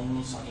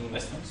loans and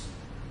investments.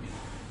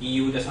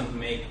 EU doesn't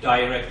make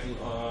direct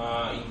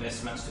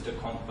investments to the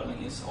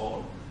companies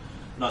or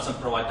doesn't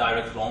provide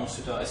direct loans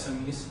to the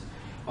SMEs,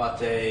 but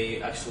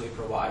they actually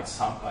provide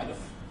some kind of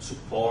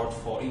support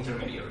for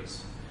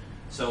intermediaries.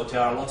 So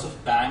there are lots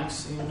of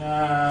banks in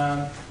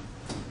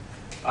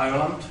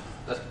Ireland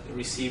that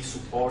receive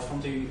support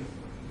from the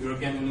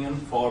European Union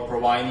for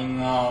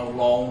providing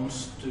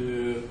loans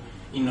to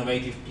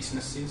innovative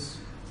businesses.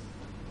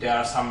 There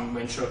are some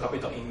venture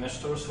capital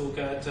investors who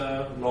get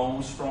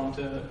loans from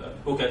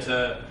who get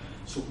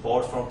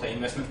support from the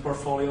investment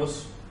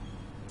portfolios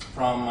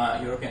from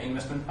European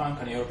Investment Bank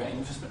and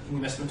European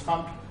Investment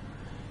Fund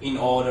in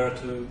order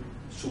to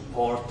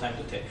support them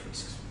to take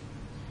risks.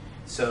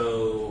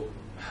 So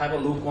have a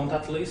look on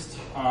that list,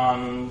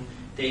 and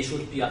they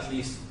should be at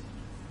least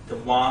the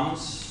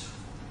ones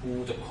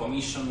who the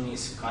Commission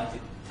is kindly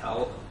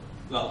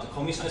the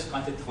Commission is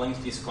kindly telling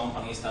these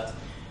companies that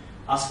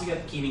as we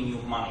are giving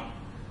you money,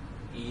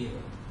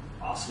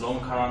 as loan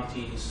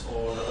guarantees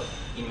or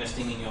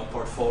investing in your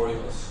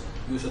portfolios,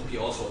 you should be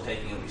also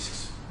taking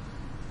risks.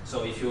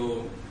 So if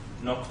you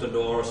knock the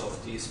doors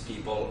of these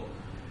people,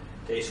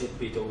 they should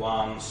be the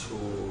ones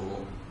who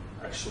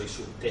actually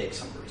should take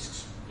some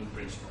risks in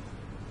principle.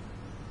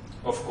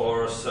 Of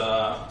course,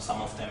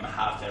 some of them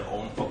have their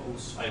own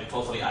focus. I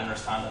totally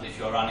understand that if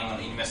you're running an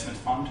investment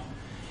fund,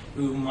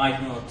 you might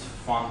not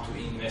want to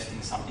invest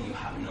in something you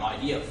have no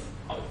idea of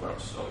how it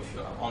works. So if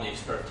you have only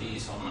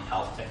expertise on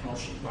health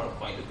technology, you are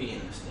going to be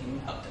investing in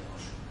health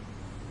technology.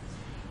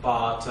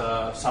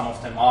 But some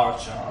of them are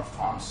general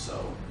funds,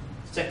 so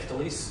check the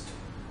list,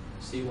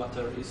 see what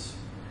there is,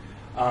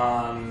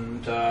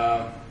 and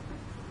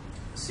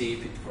see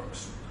if it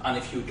works. And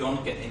if you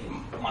don't get any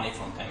money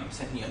from them,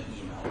 send me an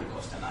email,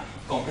 because then I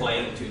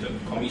complain to the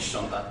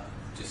Commission that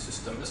this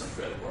system doesn't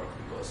really work,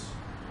 because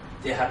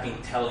they have been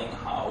telling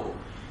how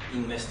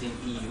investing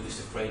in EU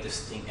is the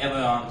greatest thing ever,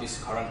 and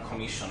this current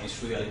Commission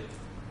is really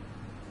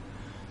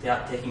they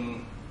are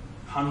taking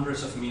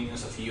hundreds of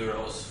millions of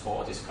euros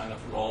for this kind of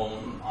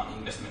loan and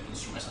investment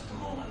instruments at the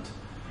moment,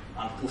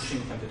 and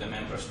pushing them to the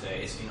member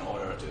states in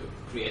order to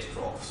create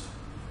growth.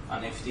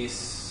 And if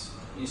these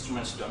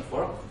instruments don't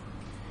work,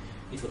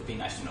 it would be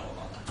nice to know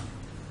about that.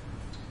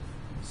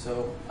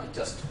 So I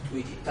just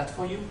tweeted that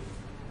for you.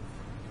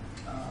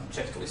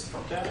 Check the list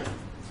from there.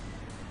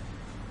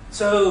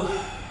 So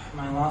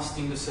my last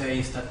thing to say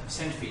is that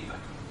send feedback.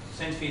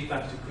 Send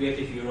feedback to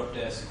Creative Europe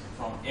Desk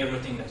from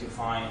everything that you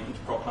find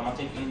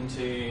problematic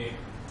into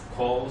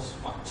calls,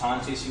 what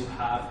challenges you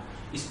have,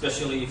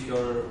 especially if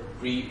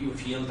you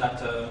feel that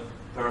the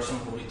person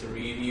who did the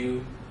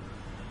review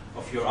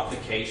of your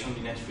application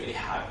didn't really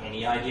have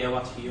any idea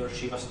what he or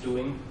she was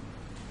doing.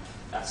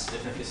 That's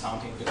definitely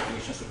something the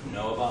Commission should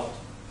know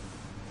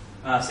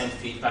about. Send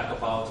feedback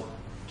about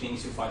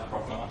things you find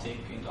problematic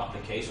in the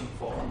application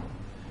form.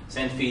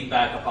 Send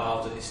feedback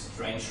about the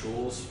strange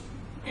rules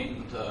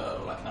in the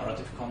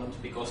narrative content,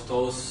 because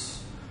those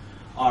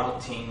are the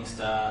things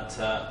that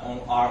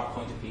are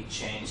going to be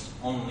changed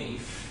only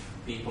if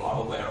people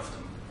are aware of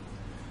them.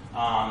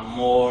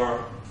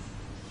 More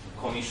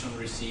Commission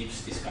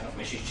receives this kind of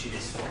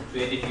messages from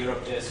Creative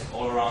Europe Desk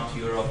all around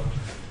Europe,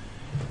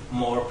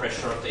 more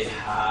pressure they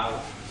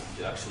have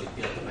to actually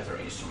build a better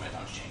instrument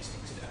and change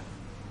things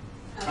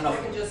there. And I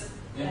can just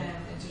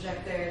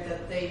interject there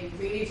that they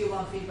really do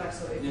want feedback.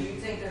 So if you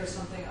think there's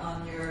something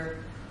on your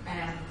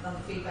on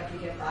the feedback you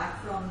get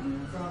back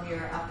from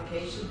your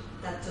application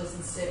that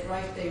doesn't sit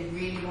right, they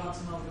really want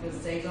to know,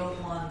 because they don't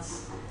want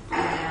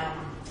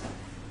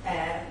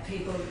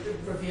people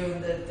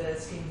reviewing the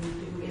scheme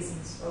who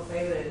isn't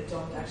okay with it,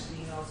 don't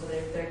actually know. So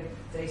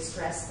they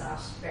stress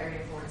that very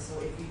important. So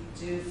if you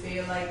do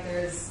feel like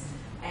there's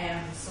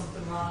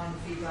something wrong in the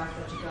feedback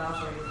that you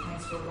got, or your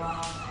things were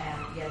wrong,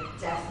 yeah,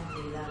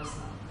 definitely let us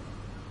know.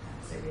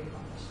 They really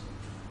want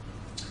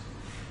it.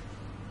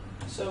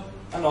 So,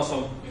 and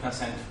also you can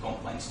send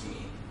complaints to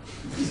me.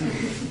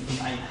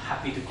 I'm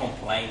happy to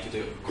complain to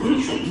the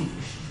Commission.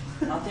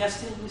 And they are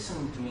still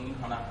listening to me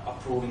and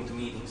approving the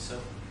meetings, so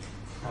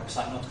perhaps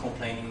I'm not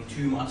complaining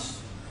too much.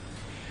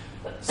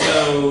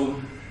 So,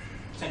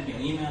 send me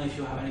an email if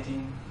you have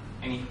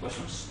any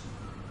questions.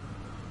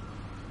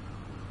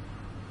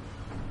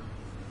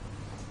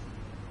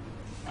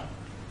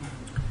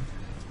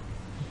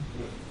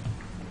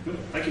 Good.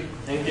 Thank you.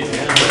 Thank you.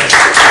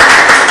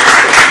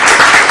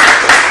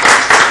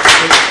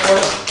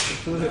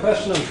 There was a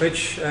question on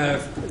Twitch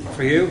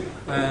for you.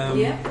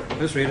 Yeah. I'll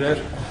just read it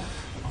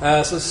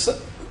out.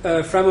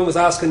 Fremen was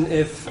asking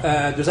if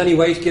there's any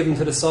weight given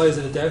to the size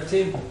of the dev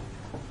team.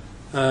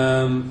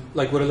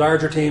 Like, would a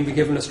larger team be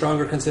given a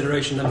stronger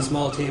consideration than a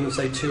small team of,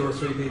 say, 2 or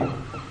 3 people?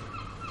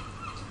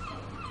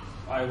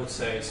 I would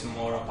say it's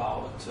more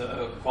about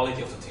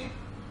quality of the team.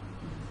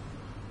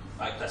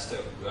 Like, that's the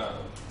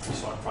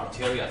sort of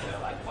criteria there.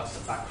 Like, what's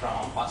the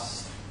background? What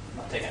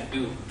they can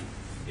do?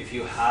 If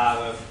you have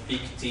a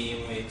big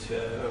team with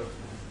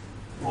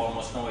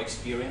almost no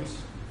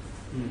experience,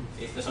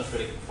 it doesn't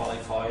really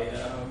qualify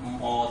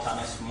more than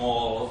a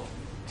small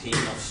team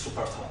of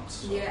super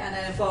talents. Yeah, and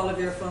then if all of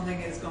your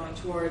funding is going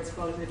towards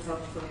quality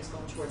development funding is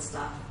going towards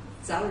staff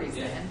salaries,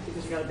 then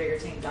because you got a bigger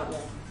team, that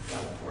won't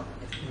work.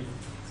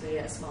 So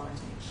yeah, a smaller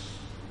team.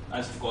 And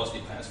of course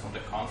depends from the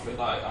country.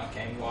 Like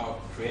you are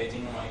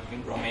creating, like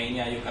in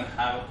Romania, you can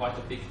have quite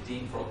a big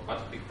team for quite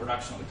a big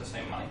production with the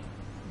same money.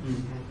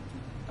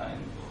 And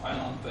in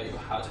Finland, where you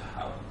have to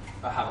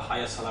have a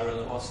higher salary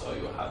level, so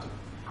you have to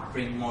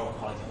bring more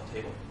quality on the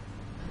table.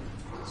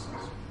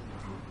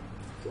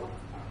 Cool.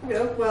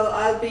 Well,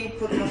 I'll be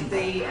putting up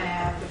the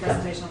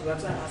presentation on the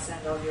website. I'll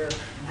send all your.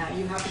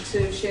 You happy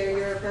to share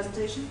your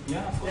presentation?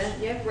 Yeah, of course.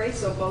 Yeah, great.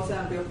 So both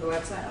will be up on the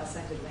website. I'll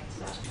send you the link to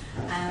that.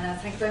 And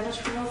thank you very much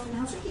for coming over from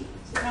Helsinki.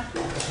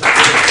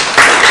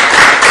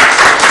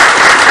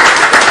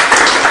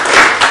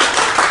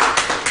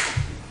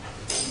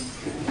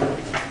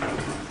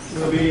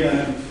 We'll be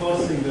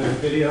posting the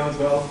video as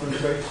well from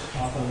Twitch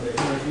off on the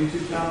Imirt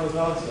YouTube channel as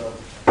well, so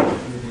we'll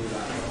do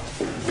that as well.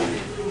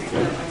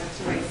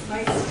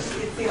 Nice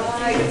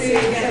to see you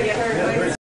again.